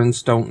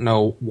parents don't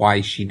know why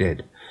she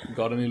did.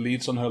 Got any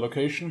leads on her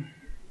location?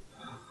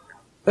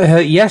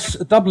 Yes,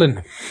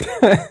 Dublin.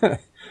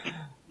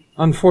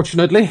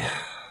 Unfortunately.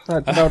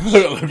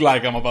 Look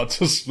like I'm about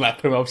to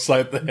slap him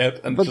upside the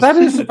head. But that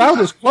is about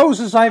as close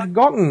as I've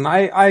gotten.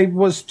 I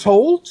was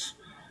told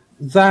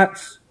that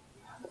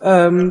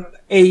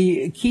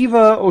a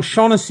Kiva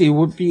O'Shaughnessy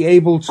would be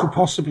able to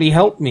possibly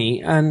help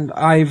me, and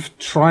I've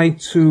tried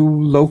to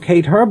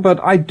locate her, but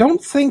I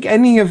don't think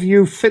any of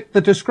you fit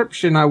the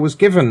description I was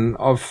given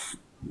of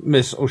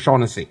Miss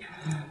O'Shaughnessy.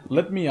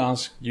 Let me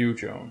ask you,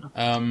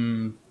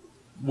 Joan.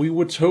 We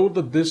were told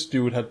that this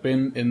dude had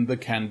been in the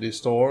candy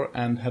store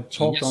and had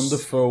talked on the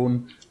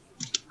phone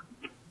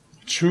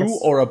To Yes.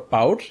 or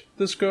about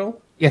this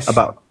girl? Yes.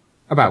 About.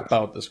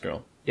 About this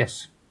girl.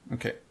 Yes.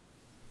 Okay.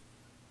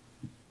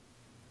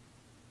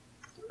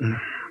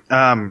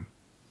 Don't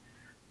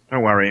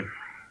worry.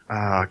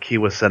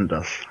 Kiwa sent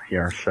us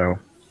here, so...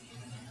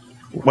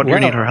 What do you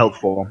need her help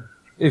for?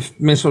 If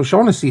Miss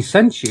O'Shaughnessy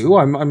sent you,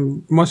 I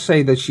must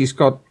say that she's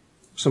got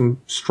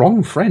some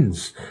strong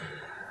friends.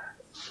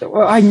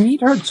 Well, I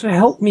need her to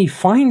help me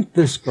find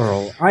this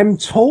girl. I'm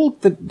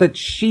told that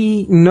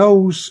she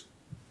knows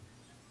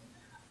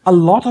a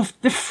lot of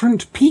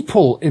different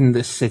people in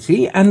this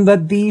city, and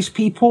that these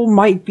people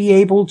might be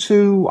able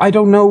to, I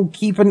don't know,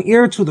 keep an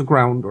ear to the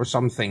ground or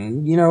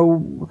something. You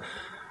know,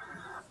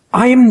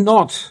 I am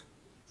not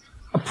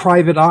a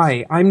private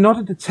eye. I'm not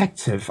a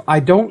detective. I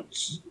don't,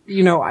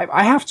 you know,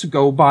 I have to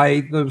go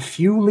by the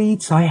few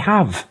leads I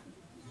have.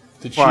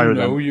 Did she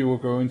know you were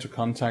going to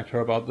contact her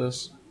about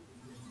this?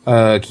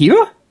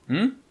 Kiva?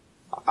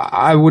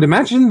 I would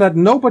imagine that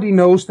nobody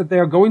knows that they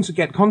are going to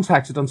get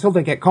contacted until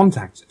they get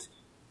contacted.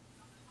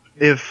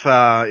 If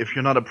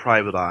you're not a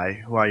private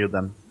eye, who are you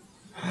then?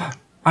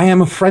 I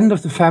am a friend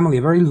of the family,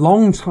 a very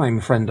long-time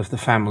friend of the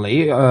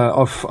family,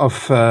 of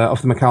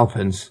the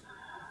McAlpins.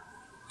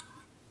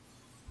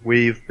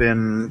 We've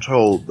been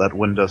told that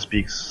Winter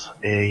speaks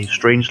a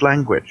strange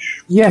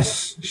language.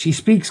 Yes, she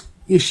speaks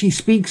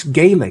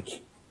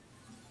Gaelic.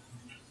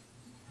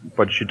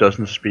 But she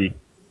doesn't speak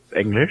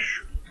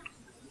English?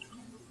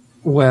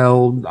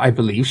 Well, I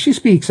believe she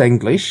speaks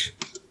English.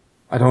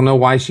 I don't know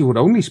why she would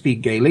only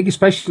speak Gaelic,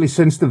 especially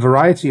since the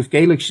variety of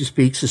Gaelic she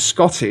speaks is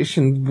Scottish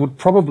and would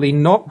probably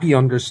not be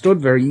understood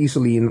very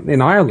easily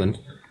in Ireland.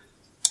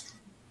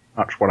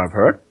 That's what I've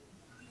heard.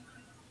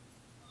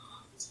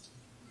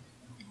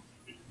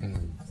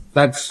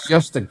 That's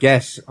just a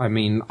guess. I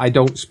mean, I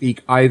don't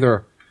speak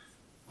either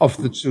of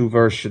the two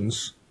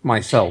versions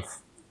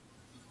myself.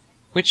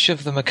 Which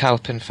of the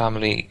McAlpin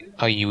family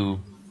are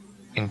you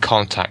in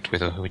contact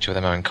with, or which of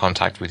them are in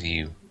contact with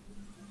you?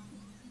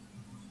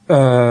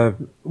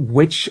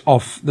 Which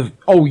of the...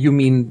 Oh, you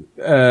mean,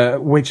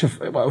 which of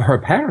her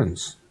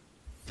parents?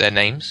 Their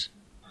names?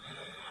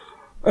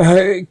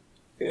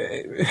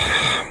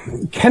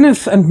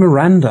 Kenneth and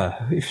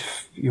Miranda,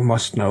 if you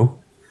must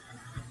know.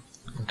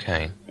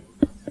 Okay.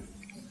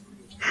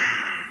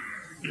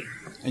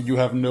 And you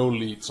have no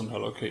leads on her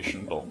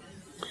location, though?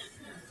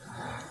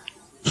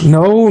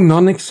 No,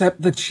 none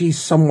except that she's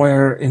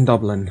somewhere in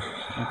Dublin.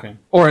 Okay.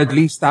 Or at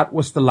least that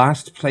was the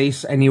last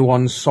place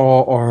anyone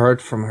saw or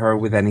heard from her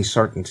with any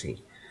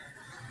certainty.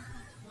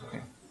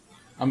 Okay.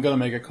 I'm gonna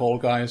make a call,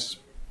 guys.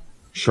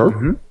 Sure.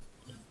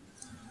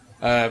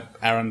 Mm-hmm.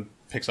 Aaron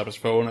picks up his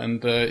phone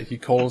and he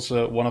calls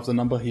one of the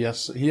number he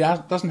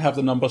doesn't have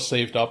the number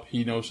saved up.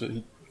 He knows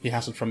it. He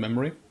has it from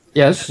memory.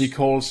 Yes. He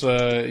calls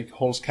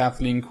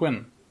Kathleen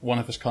Quinn, one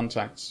of his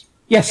contacts.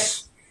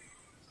 Yes.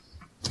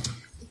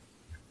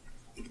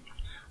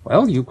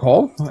 Well, you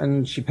call,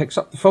 and she picks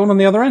up the phone on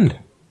the other end.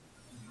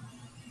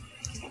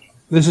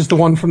 This is the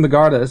one from the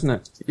Garda, isn't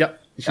it?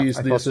 Yep, she's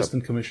I the thought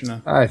assistant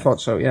commissioner. I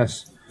thought so,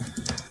 yes.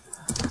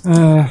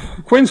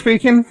 Quinn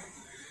speaking.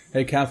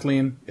 Hey,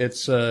 Kathleen,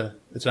 it's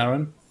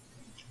Aaron.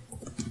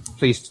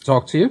 Pleased to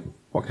talk to you.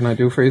 What can I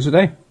do for you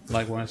today?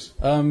 Likewise.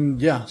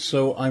 Yeah,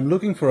 so I'm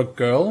looking for a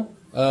girl,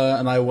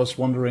 and I was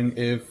wondering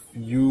if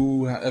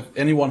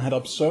anyone had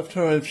observed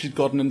her, if she'd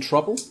gotten in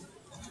trouble.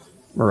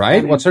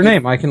 Right, what's her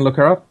name? I can look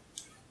her up.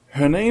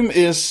 Her name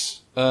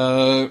is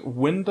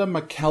Winda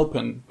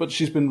McAlpin, but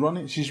she's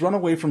run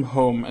away from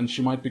home, and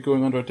she might be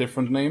going under a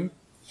different name.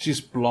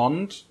 She's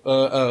blonde,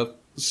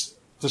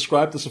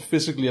 described as a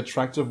physically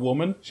attractive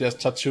woman. She has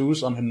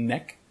tattoos on her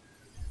neck,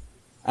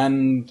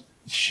 and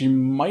she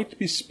might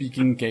be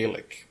speaking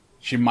Gaelic.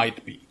 She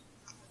might be.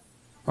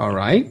 All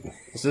right.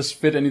 Does this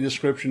fit any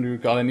description? You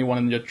got anyone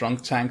in your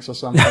drunk tanks or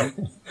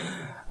something?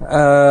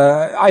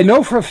 I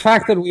know for a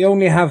fact that we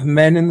only have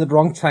men in the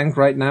drunk tank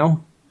right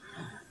now.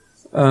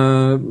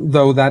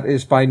 Though that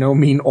is by no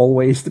means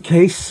always the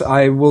case.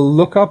 I will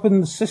look up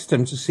in the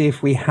system to see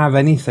if we have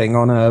anything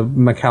on a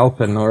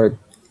McAlpin, or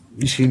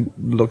she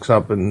looks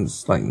up and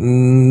it's like,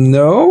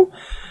 no,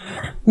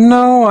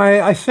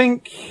 I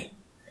think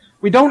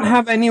we don't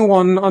have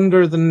anyone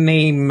under the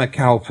name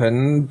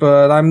McAlpin,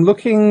 but I'm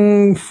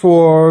looking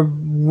for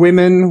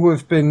women who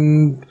have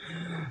been,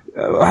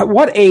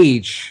 what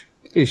age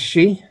is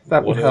she?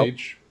 That would help.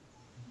 Age?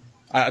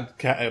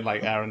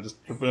 Like Aaron just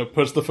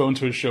puts the phone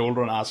to his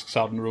shoulder and asks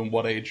out in the room,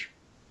 what age?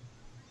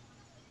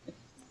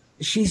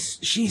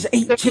 She's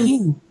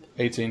 18.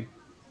 18.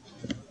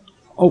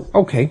 Oh,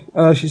 okay.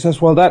 She says,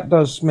 well, that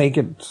does make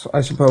it, I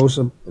suppose,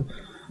 a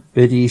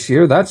bit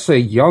easier. That's a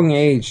young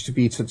age to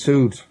be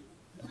tattooed.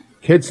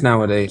 Kids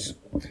nowadays.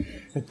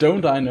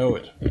 Don't I know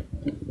it?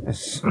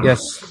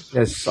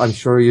 Yes, I'm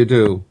sure you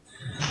do.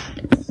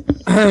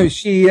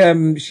 She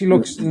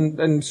looks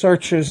and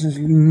searches.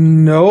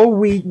 And no,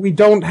 we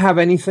don't have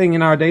anything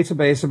in our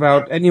database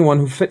about anyone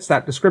who fits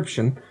that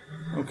description.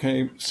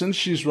 Okay, since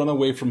she's run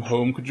away from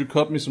home, could you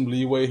cut me some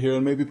leeway here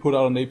and maybe put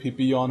out an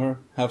APB on her?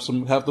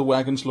 Have the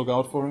wagons look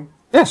out for her?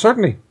 Yeah,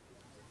 certainly.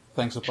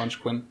 Thanks a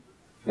bunch, Quinn.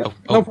 Yeah,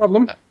 no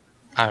problem.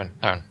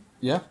 Aaron.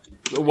 Yeah?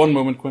 One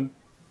moment, Quinn.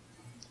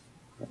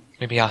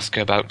 Maybe ask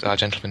her about our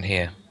gentleman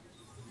here.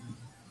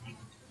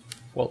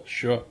 Well,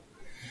 sure.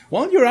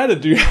 While you're at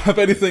it, do you have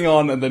anything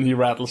on? And then he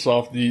rattles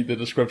off the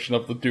description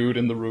of the dude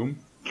in the room.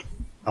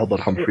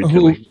 Albert Humphrey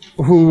Tilly.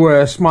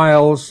 Who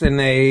smiles in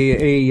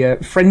a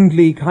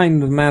friendly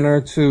kind of manner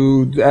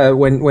to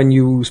when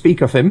you speak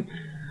of him,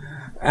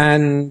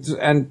 and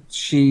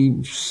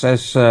she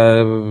says,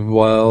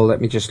 "Well,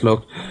 let me just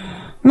look.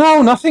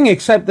 No, nothing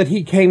except that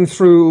he came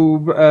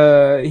through.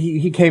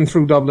 He came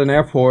through Dublin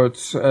Airport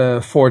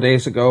 4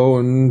 days ago,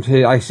 and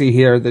I see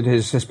here that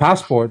his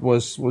passport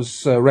was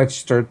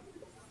registered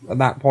at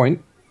that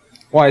point.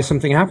 Why,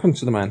 something happened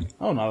to the man?"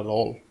 Oh, not at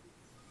all.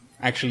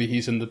 Actually,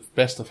 he's in the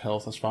best of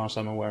health as far as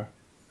I'm aware.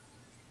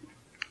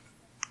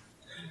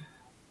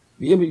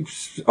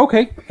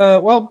 Okay.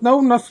 Well,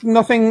 no,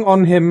 nothing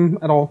on him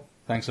at all.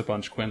 Thanks a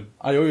bunch, Quinn.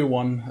 I owe you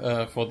one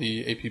for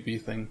the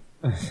APB thing.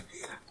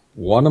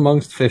 1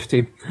 amongst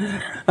 50.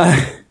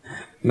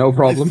 No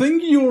problem. I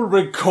think you'll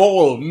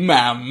recall,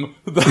 ma'am.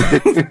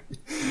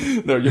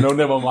 No,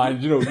 never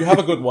mind. You have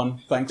a good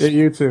one. Thanks. Yeah,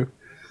 you too.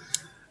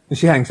 And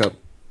she hangs up.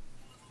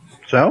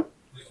 So?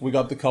 We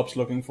got the cops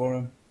looking for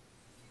him.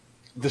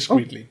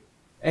 Discreetly. Oh,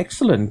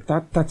 excellent.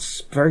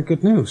 That's very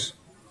good news.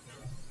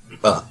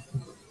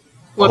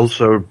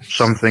 Also,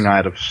 something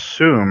I'd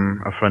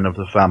assume a friend of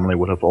the family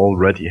would have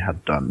already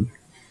had done.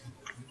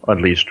 Or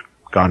at least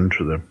gone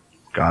to the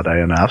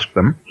Gardaí and asked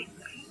them.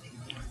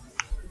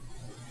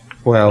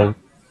 Well,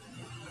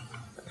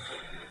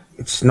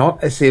 it's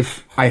not as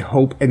if I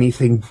hope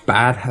anything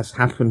bad has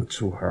happened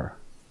to her,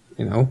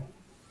 Well,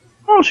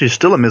 she's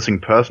still a missing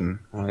person.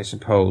 I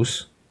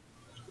suppose.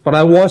 But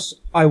I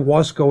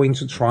was going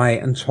to try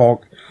and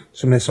talk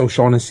to Miss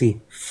O'Shaughnessy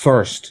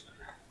first.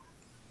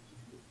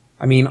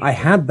 I mean, I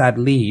had that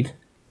lead.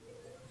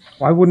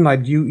 Why wouldn't I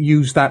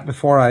use that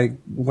before I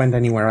went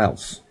anywhere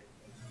else?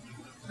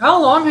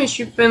 How long has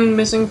she been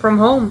missing from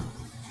home?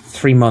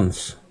 3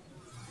 months.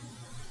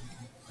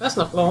 That's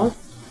not long.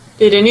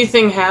 Did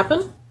anything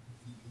happen?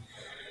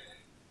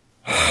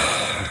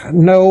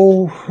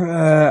 No,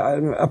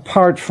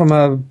 apart from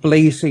a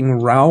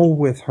blazing row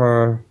with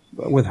her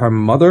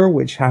mother,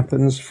 which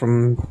happens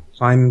from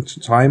time to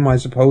time, I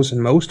suppose,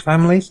 in most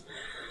families.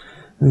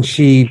 And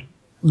she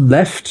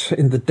left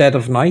in the dead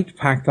of night,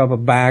 packed up a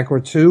bag or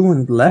two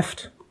and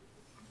left.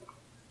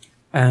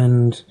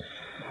 And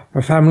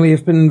her family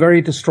have been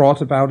very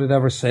distraught about it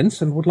ever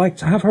since and would like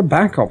to have her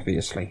back,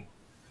 obviously.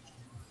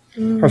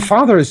 Her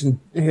father is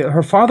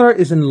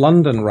in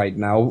London right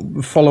now,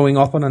 following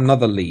up on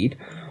another lead.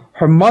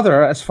 Her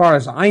mother, as far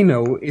as I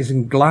know, is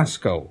in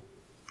Glasgow.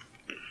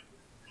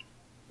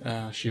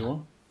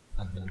 Sheila?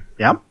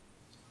 Yeah?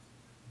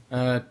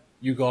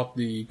 You got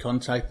the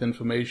contact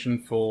information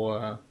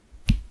for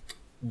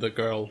the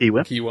girl,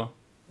 Kiwa.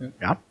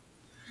 Yeah.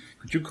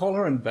 Could you call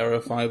her and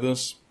verify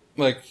this?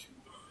 Like,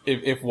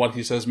 if what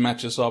he says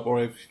matches up,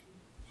 or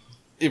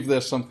if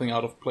there's something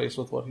out of place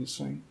with what he's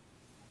saying?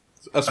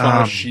 As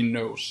far as she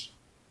knows.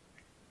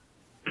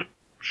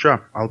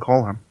 Sure, I'll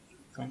call her.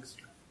 Thanks.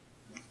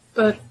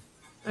 But,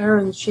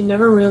 Aaron, she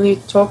never really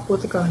talked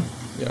with the guy.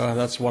 Yeah,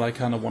 that's what I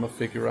kind of want to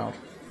figure out.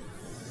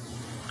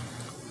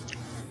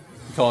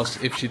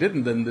 Because if she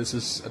didn't, then this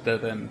is a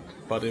dead end.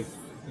 But if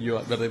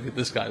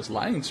this guy is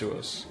lying to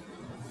us...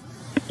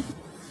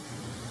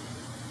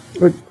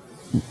 But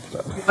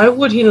why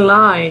would he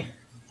lie?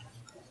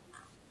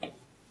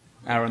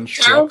 Aaron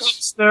Carol shrugs.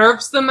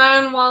 observes the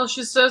man while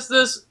she says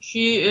this.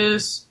 She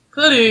is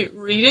clearly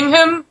reading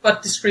him,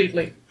 but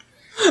discreetly.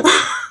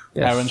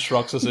 yes. Aaron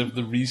shrugs as if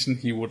the reason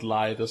he would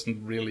lie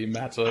doesn't really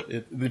matter.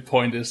 The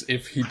point is,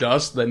 if he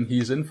does, then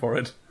he's in for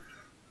it.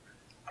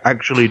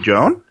 Actually,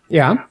 Joan?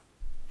 Yeah?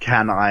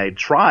 Can I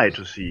try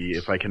to see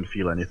if I can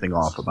feel anything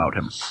off about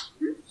him?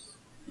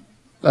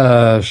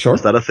 Sure.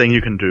 Is that a thing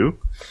you can do?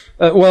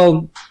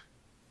 Well,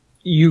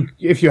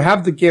 if you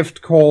have the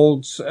gift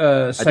called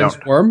Sense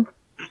Worm,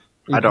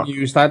 you can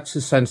use that to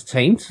sense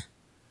taint.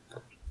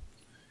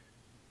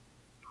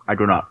 I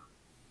do not.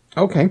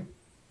 Okay.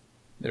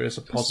 There is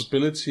a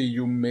possibility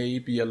you may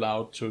be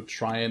allowed to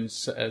try and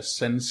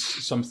sense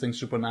something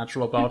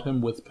supernatural about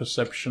him with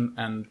perception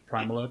and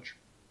primal urge.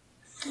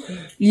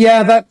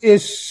 Yeah, that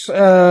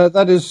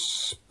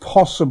is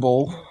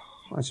possible,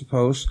 I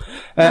suppose.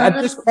 At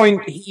this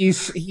point,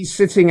 he's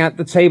sitting at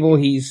the table.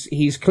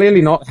 He's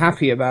clearly not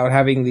happy about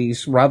having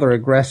these rather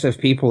aggressive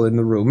people in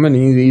the room, and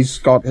he's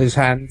got his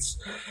head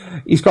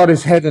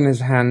in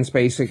his hands,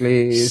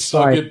 basically.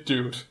 Suck it,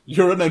 dude.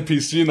 You're an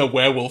NPC in a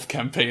werewolf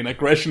campaign.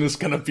 Aggression is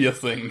gonna be a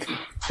thing.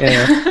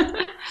 Yeah.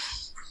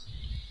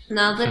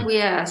 Now that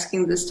we are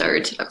asking the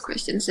storyteller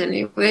questions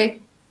anyway,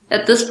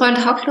 at this point,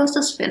 how close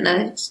does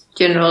Finna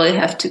generally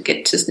have to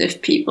get to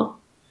sniff people?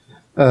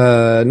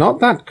 Not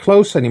that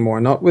close anymore.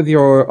 Not with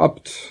your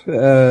upped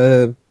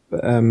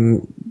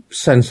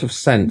sense of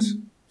scent.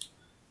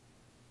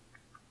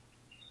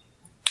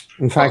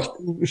 In fact,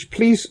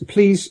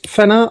 please,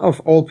 Fenna,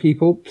 of all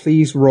people,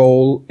 please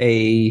roll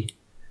a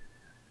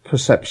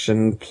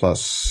perception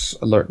plus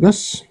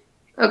alertness.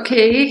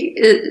 Okay.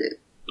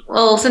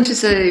 Well, since you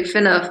say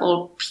Finna of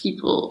all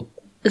people,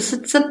 is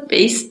it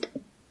set-based?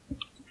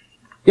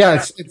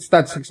 Yeah,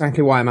 that's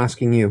exactly why I'm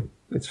asking you.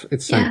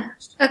 It's Yeah.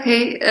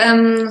 Okay,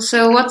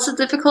 so what's the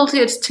difficulty?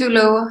 It's too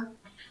low.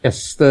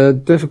 Yes, the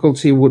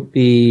difficulty would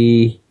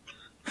be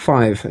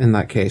 5 in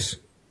that case.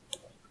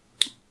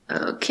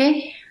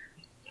 Okay.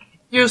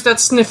 Use that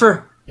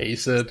sniffer.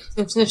 Ace it.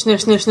 Sniff, sniff, sniff,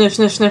 sniff, sniff,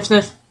 sniff, sniff,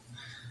 sniff.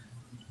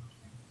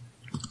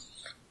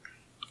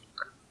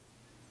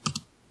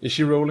 Is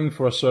she rolling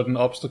for a certain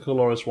obstacle,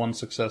 or is one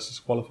success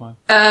qualified?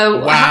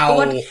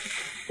 Wow.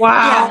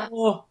 Wow.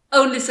 Yeah.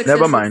 Only success.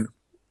 Never mind.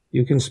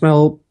 You can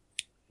smell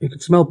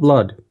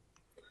blood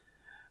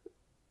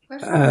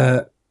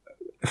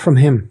from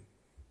him.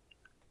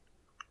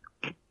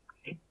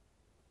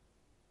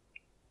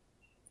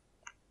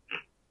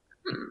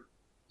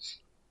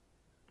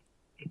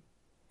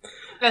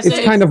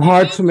 It's kind of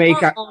hard to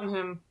make out.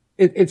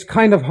 It's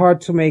kind of hard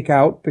to make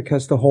out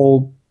because the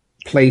whole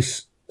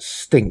place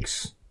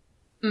stinks.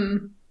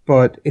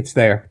 But it's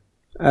there.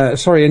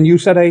 Sorry, and you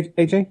said,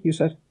 AJ? You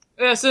said?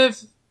 It's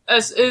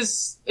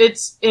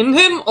in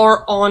him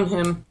or on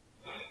him?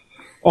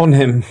 On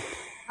him.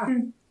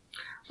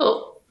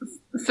 Well,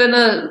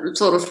 Finna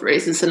sort of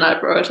raises an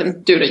eyebrow at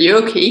him. Dude, are you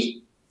okay?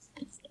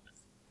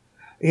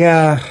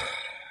 Yeah,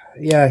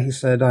 he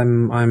said,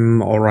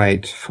 I'm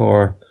alright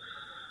for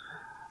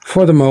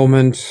the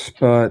moment,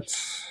 but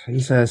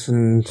he says,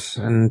 and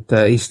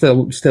he's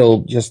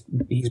still just,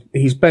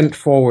 he's bent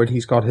forward,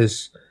 he's got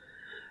he's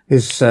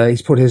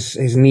put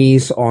his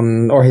knees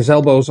on, or his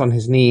elbows on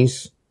his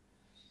knees,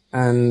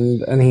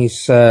 and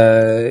he's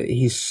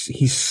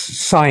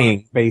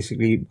sighing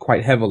basically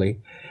quite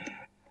heavily.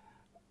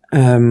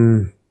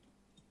 And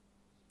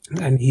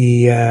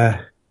he,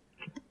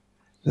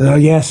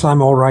 yes,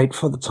 I'm alright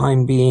for the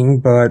time being,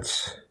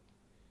 but...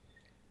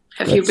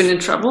 Have you been in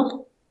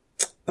trouble?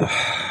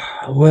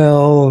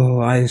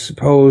 Well, I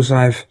suppose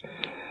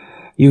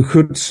you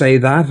could say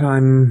that.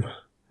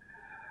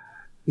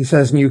 He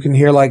says, and you can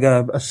hear like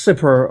a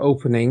zipper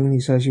opening. He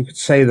says, you could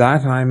say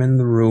that. I'm in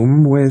the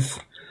room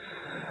with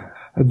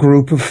a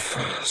group of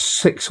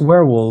 6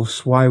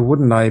 werewolves. Why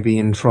wouldn't I be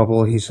in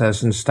trouble? He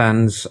says, and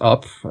stands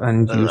up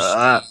and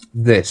uses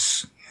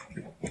this.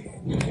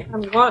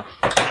 And what?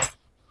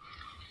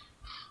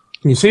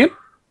 Can you see it?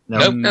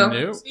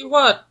 No. See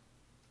what?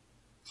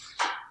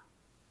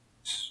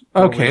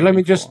 Okay, let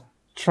me just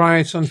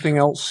try something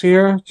else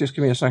here. Just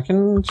give me a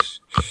second.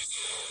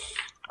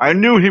 I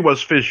knew he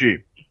was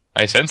fishy.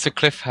 I sense a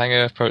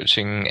cliffhanger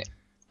approaching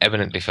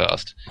eminently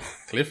fast.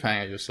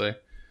 Cliffhanger, you say?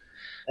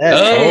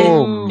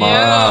 Oh my.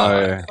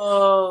 Yeah.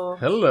 Oh.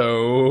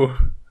 Hello.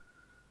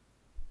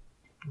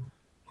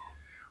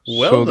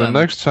 Well, So then. the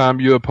next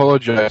time you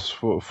apologize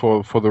for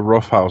the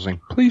roughhousing,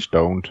 please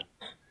don't.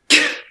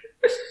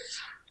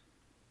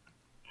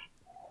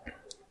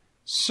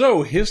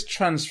 So his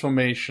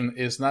transformation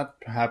is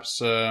not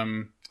perhaps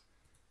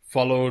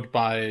followed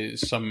by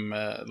some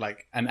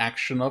like an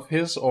action of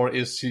his, or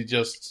is he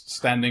just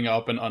standing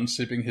up and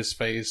unzipping his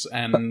face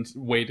and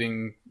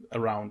waiting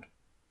around?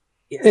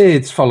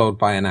 It's followed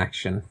by an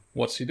action.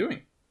 What's he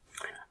doing?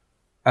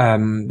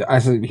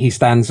 As he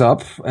stands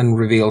up and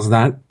reveals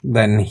that,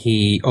 then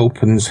he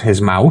opens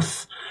his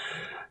mouth,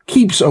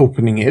 keeps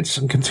opening it,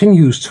 and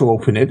continues to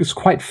open it. It's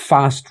quite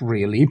fast,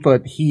 really,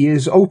 but he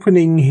is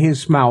opening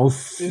his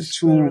mouth. Is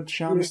there a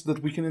chance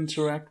that we can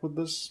interact with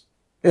this?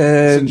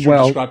 Since you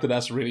described it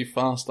as really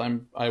fast,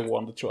 I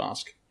wanted to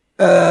ask.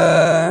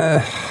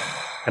 Can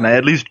I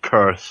at least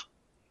curse?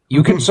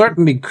 You can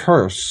certainly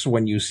curse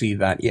when you see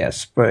that,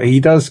 yes, but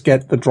he does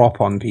get the drop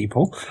on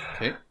people.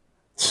 Okay.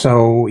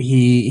 So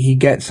he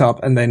gets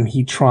up and then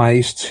he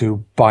tries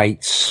to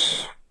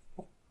bite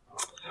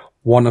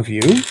one of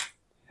you.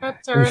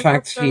 In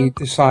fact, he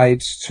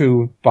decides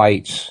to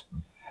bite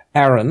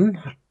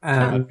Aaron.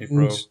 And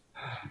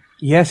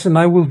yes, and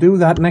I will do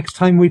that next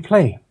time we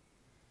play.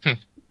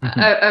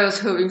 I was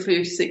hoping for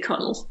you to say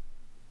Connell.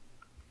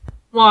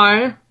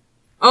 Why?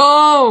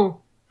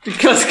 Oh!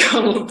 Because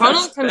Connell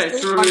Connell can back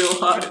still real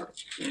hard.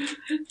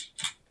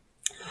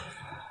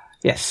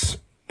 Yes,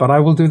 but I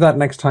will do that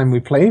next time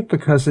we play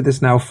because it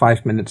is now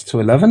 5 minutes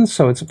to 11,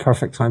 so it's a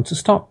perfect time to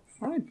stop.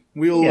 All right.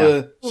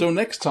 We'll so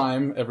next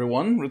time,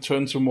 everyone,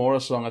 return to more A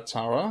Song of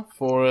Tara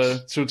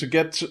to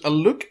get a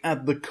look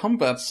at the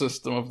combat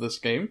system of this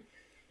game.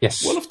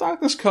 Yes. World of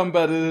Darkness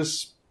combat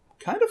is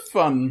kind of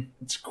fun.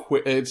 It's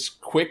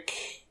quick.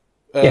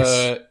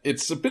 Yes.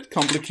 It's a bit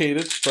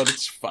complicated, but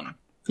it's fun.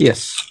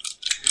 Yes.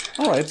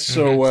 All right.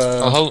 So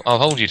I'll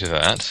hold you to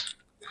that.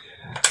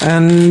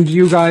 And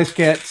you guys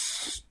get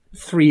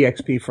 3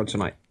 XP for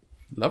tonight.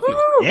 lovely.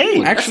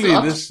 Yay!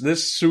 Actually,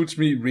 this suits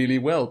me really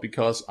well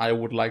because I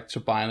would like to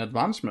buy an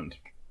advancement.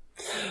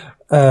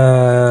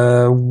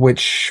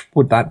 Which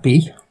would that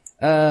be?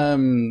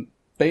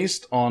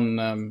 Based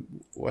on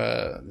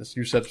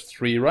you said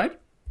 3, right?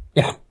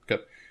 Yeah.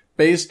 Good.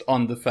 Based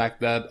on the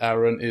fact that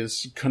Aaron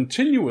is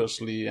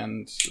continuously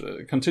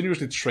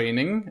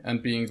training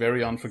and being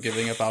very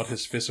unforgiving about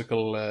his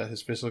physical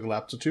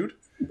aptitude,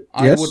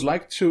 I Yes. would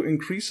like to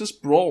increase his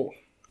brawl.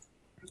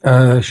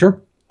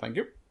 Sure. Thank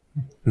you.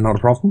 Not a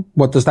problem.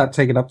 What does that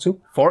take it up to?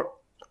 4.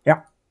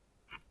 Yeah.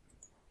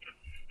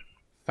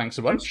 Thanks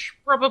a bunch.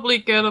 Probably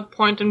get a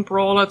point in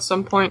brawl at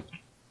some point.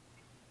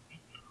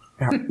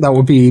 Yeah, that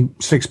would be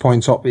 6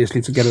 points,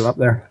 obviously, to get it up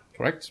there.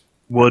 Correct.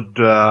 Would,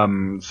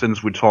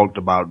 since we talked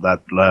about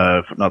that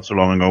not so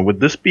long ago, would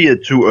this be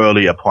too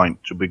early a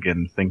point to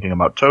begin thinking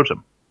about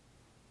totem?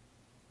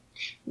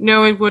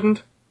 No, it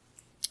wouldn't.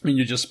 I mean,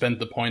 you just spend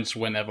the points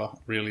whenever,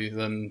 really.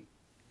 Then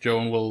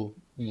Joan will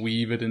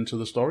weave it into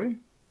the story.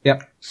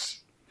 Yep.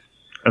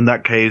 In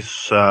that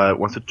case,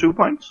 was it 2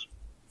 points?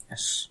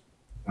 Yes.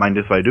 Mind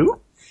if I do?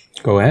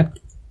 Go ahead.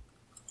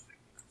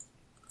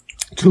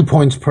 2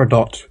 points per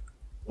dot.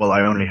 Well,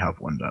 I only have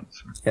 1 dot.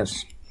 So.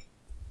 Yes.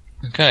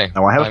 Okay.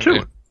 Now I have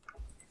 2.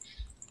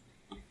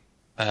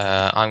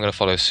 I'm going to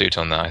follow suit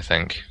on that, I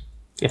think.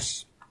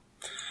 Yes.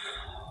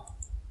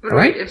 But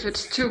wait, if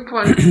it's 2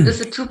 points,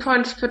 is it 2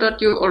 points per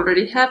dot you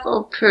already have,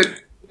 or per?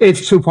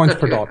 It's 2 points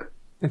per you dot. have?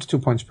 It's 2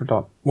 points per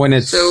dot. When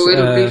it's So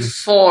it'll be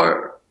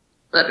 4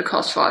 that it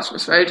costs for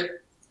Rasmus, right?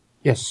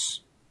 yes.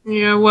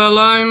 Yeah, well,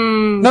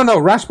 I'm... No,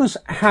 Rasmus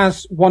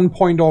has 1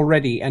 point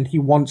already, and he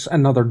wants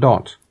another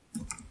dot.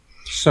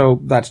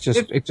 So that's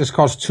just it just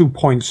costs 2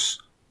 points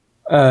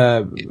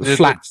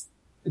flat.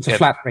 It's a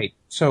flat rate.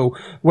 So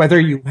whether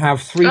you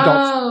have 3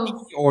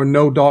 dots or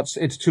no dots,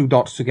 it's 2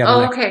 dots together.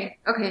 Oh, okay,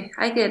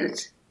 I get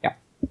it. Yeah.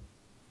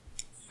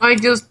 I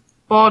just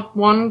bought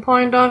 1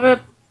 point of it.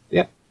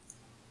 Yeah.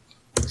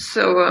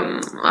 So,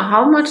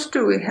 how much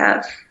do we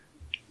have?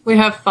 We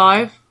have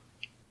 5.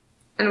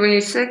 And we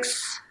need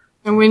 6.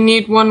 And we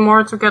need 1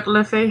 more to get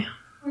Liffey.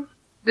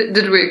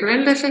 Did we agree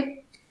on Liffey?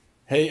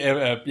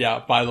 Hey,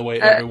 yeah, by the way,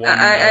 everyone,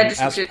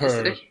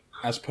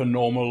 as per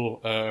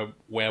normal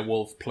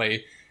werewolf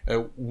play,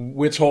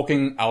 we're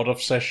talking out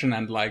of session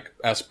and like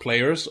as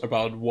players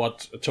about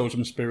what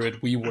totem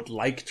spirit we would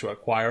like to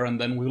acquire, and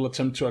then we'll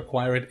attempt to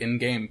acquire it in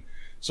game.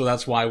 So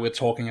that's why we're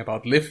talking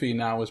about Liffey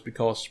now, is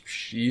because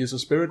she is a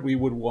spirit we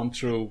would want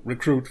to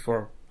recruit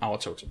for our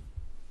totem.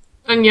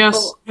 And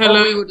yes,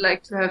 hello. We would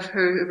like to have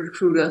her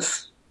recruit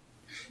us.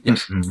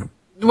 Yes. Mm-hmm.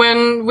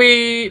 When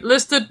we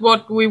listed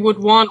what we would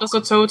want as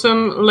a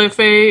totem,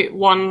 Liffey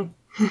won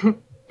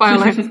by a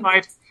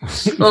landslide.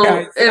 Well,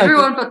 Yeah,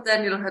 everyone but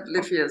Daniel had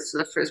Liffey as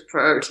the first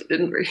priority,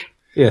 didn't we?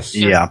 Yes.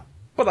 Yeah.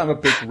 But I'm a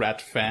big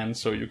rat fan,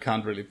 so you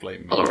can't really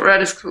blame me. Oh,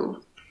 rat is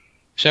cool.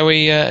 Shall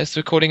we, is the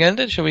recording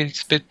ended? Shall we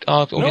spit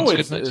our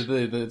audience No, good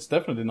night? it's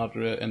definitely not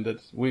ended.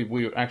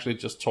 We're actually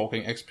just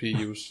talking XP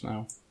use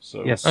now.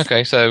 So Yes.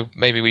 Okay, so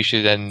maybe we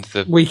should end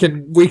the... We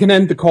can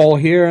end the call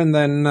here, and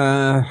then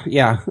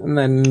and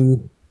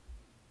then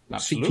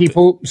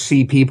absolutely.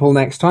 see people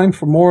next time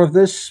for more of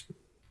this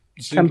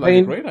Seems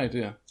campaign. like a great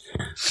idea.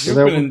 You've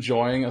been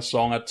enjoying A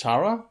Song at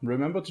Tara.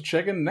 Remember to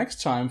check in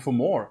next time for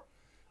more.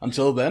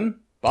 Until then,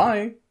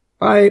 bye.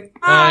 Bye.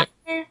 Ah.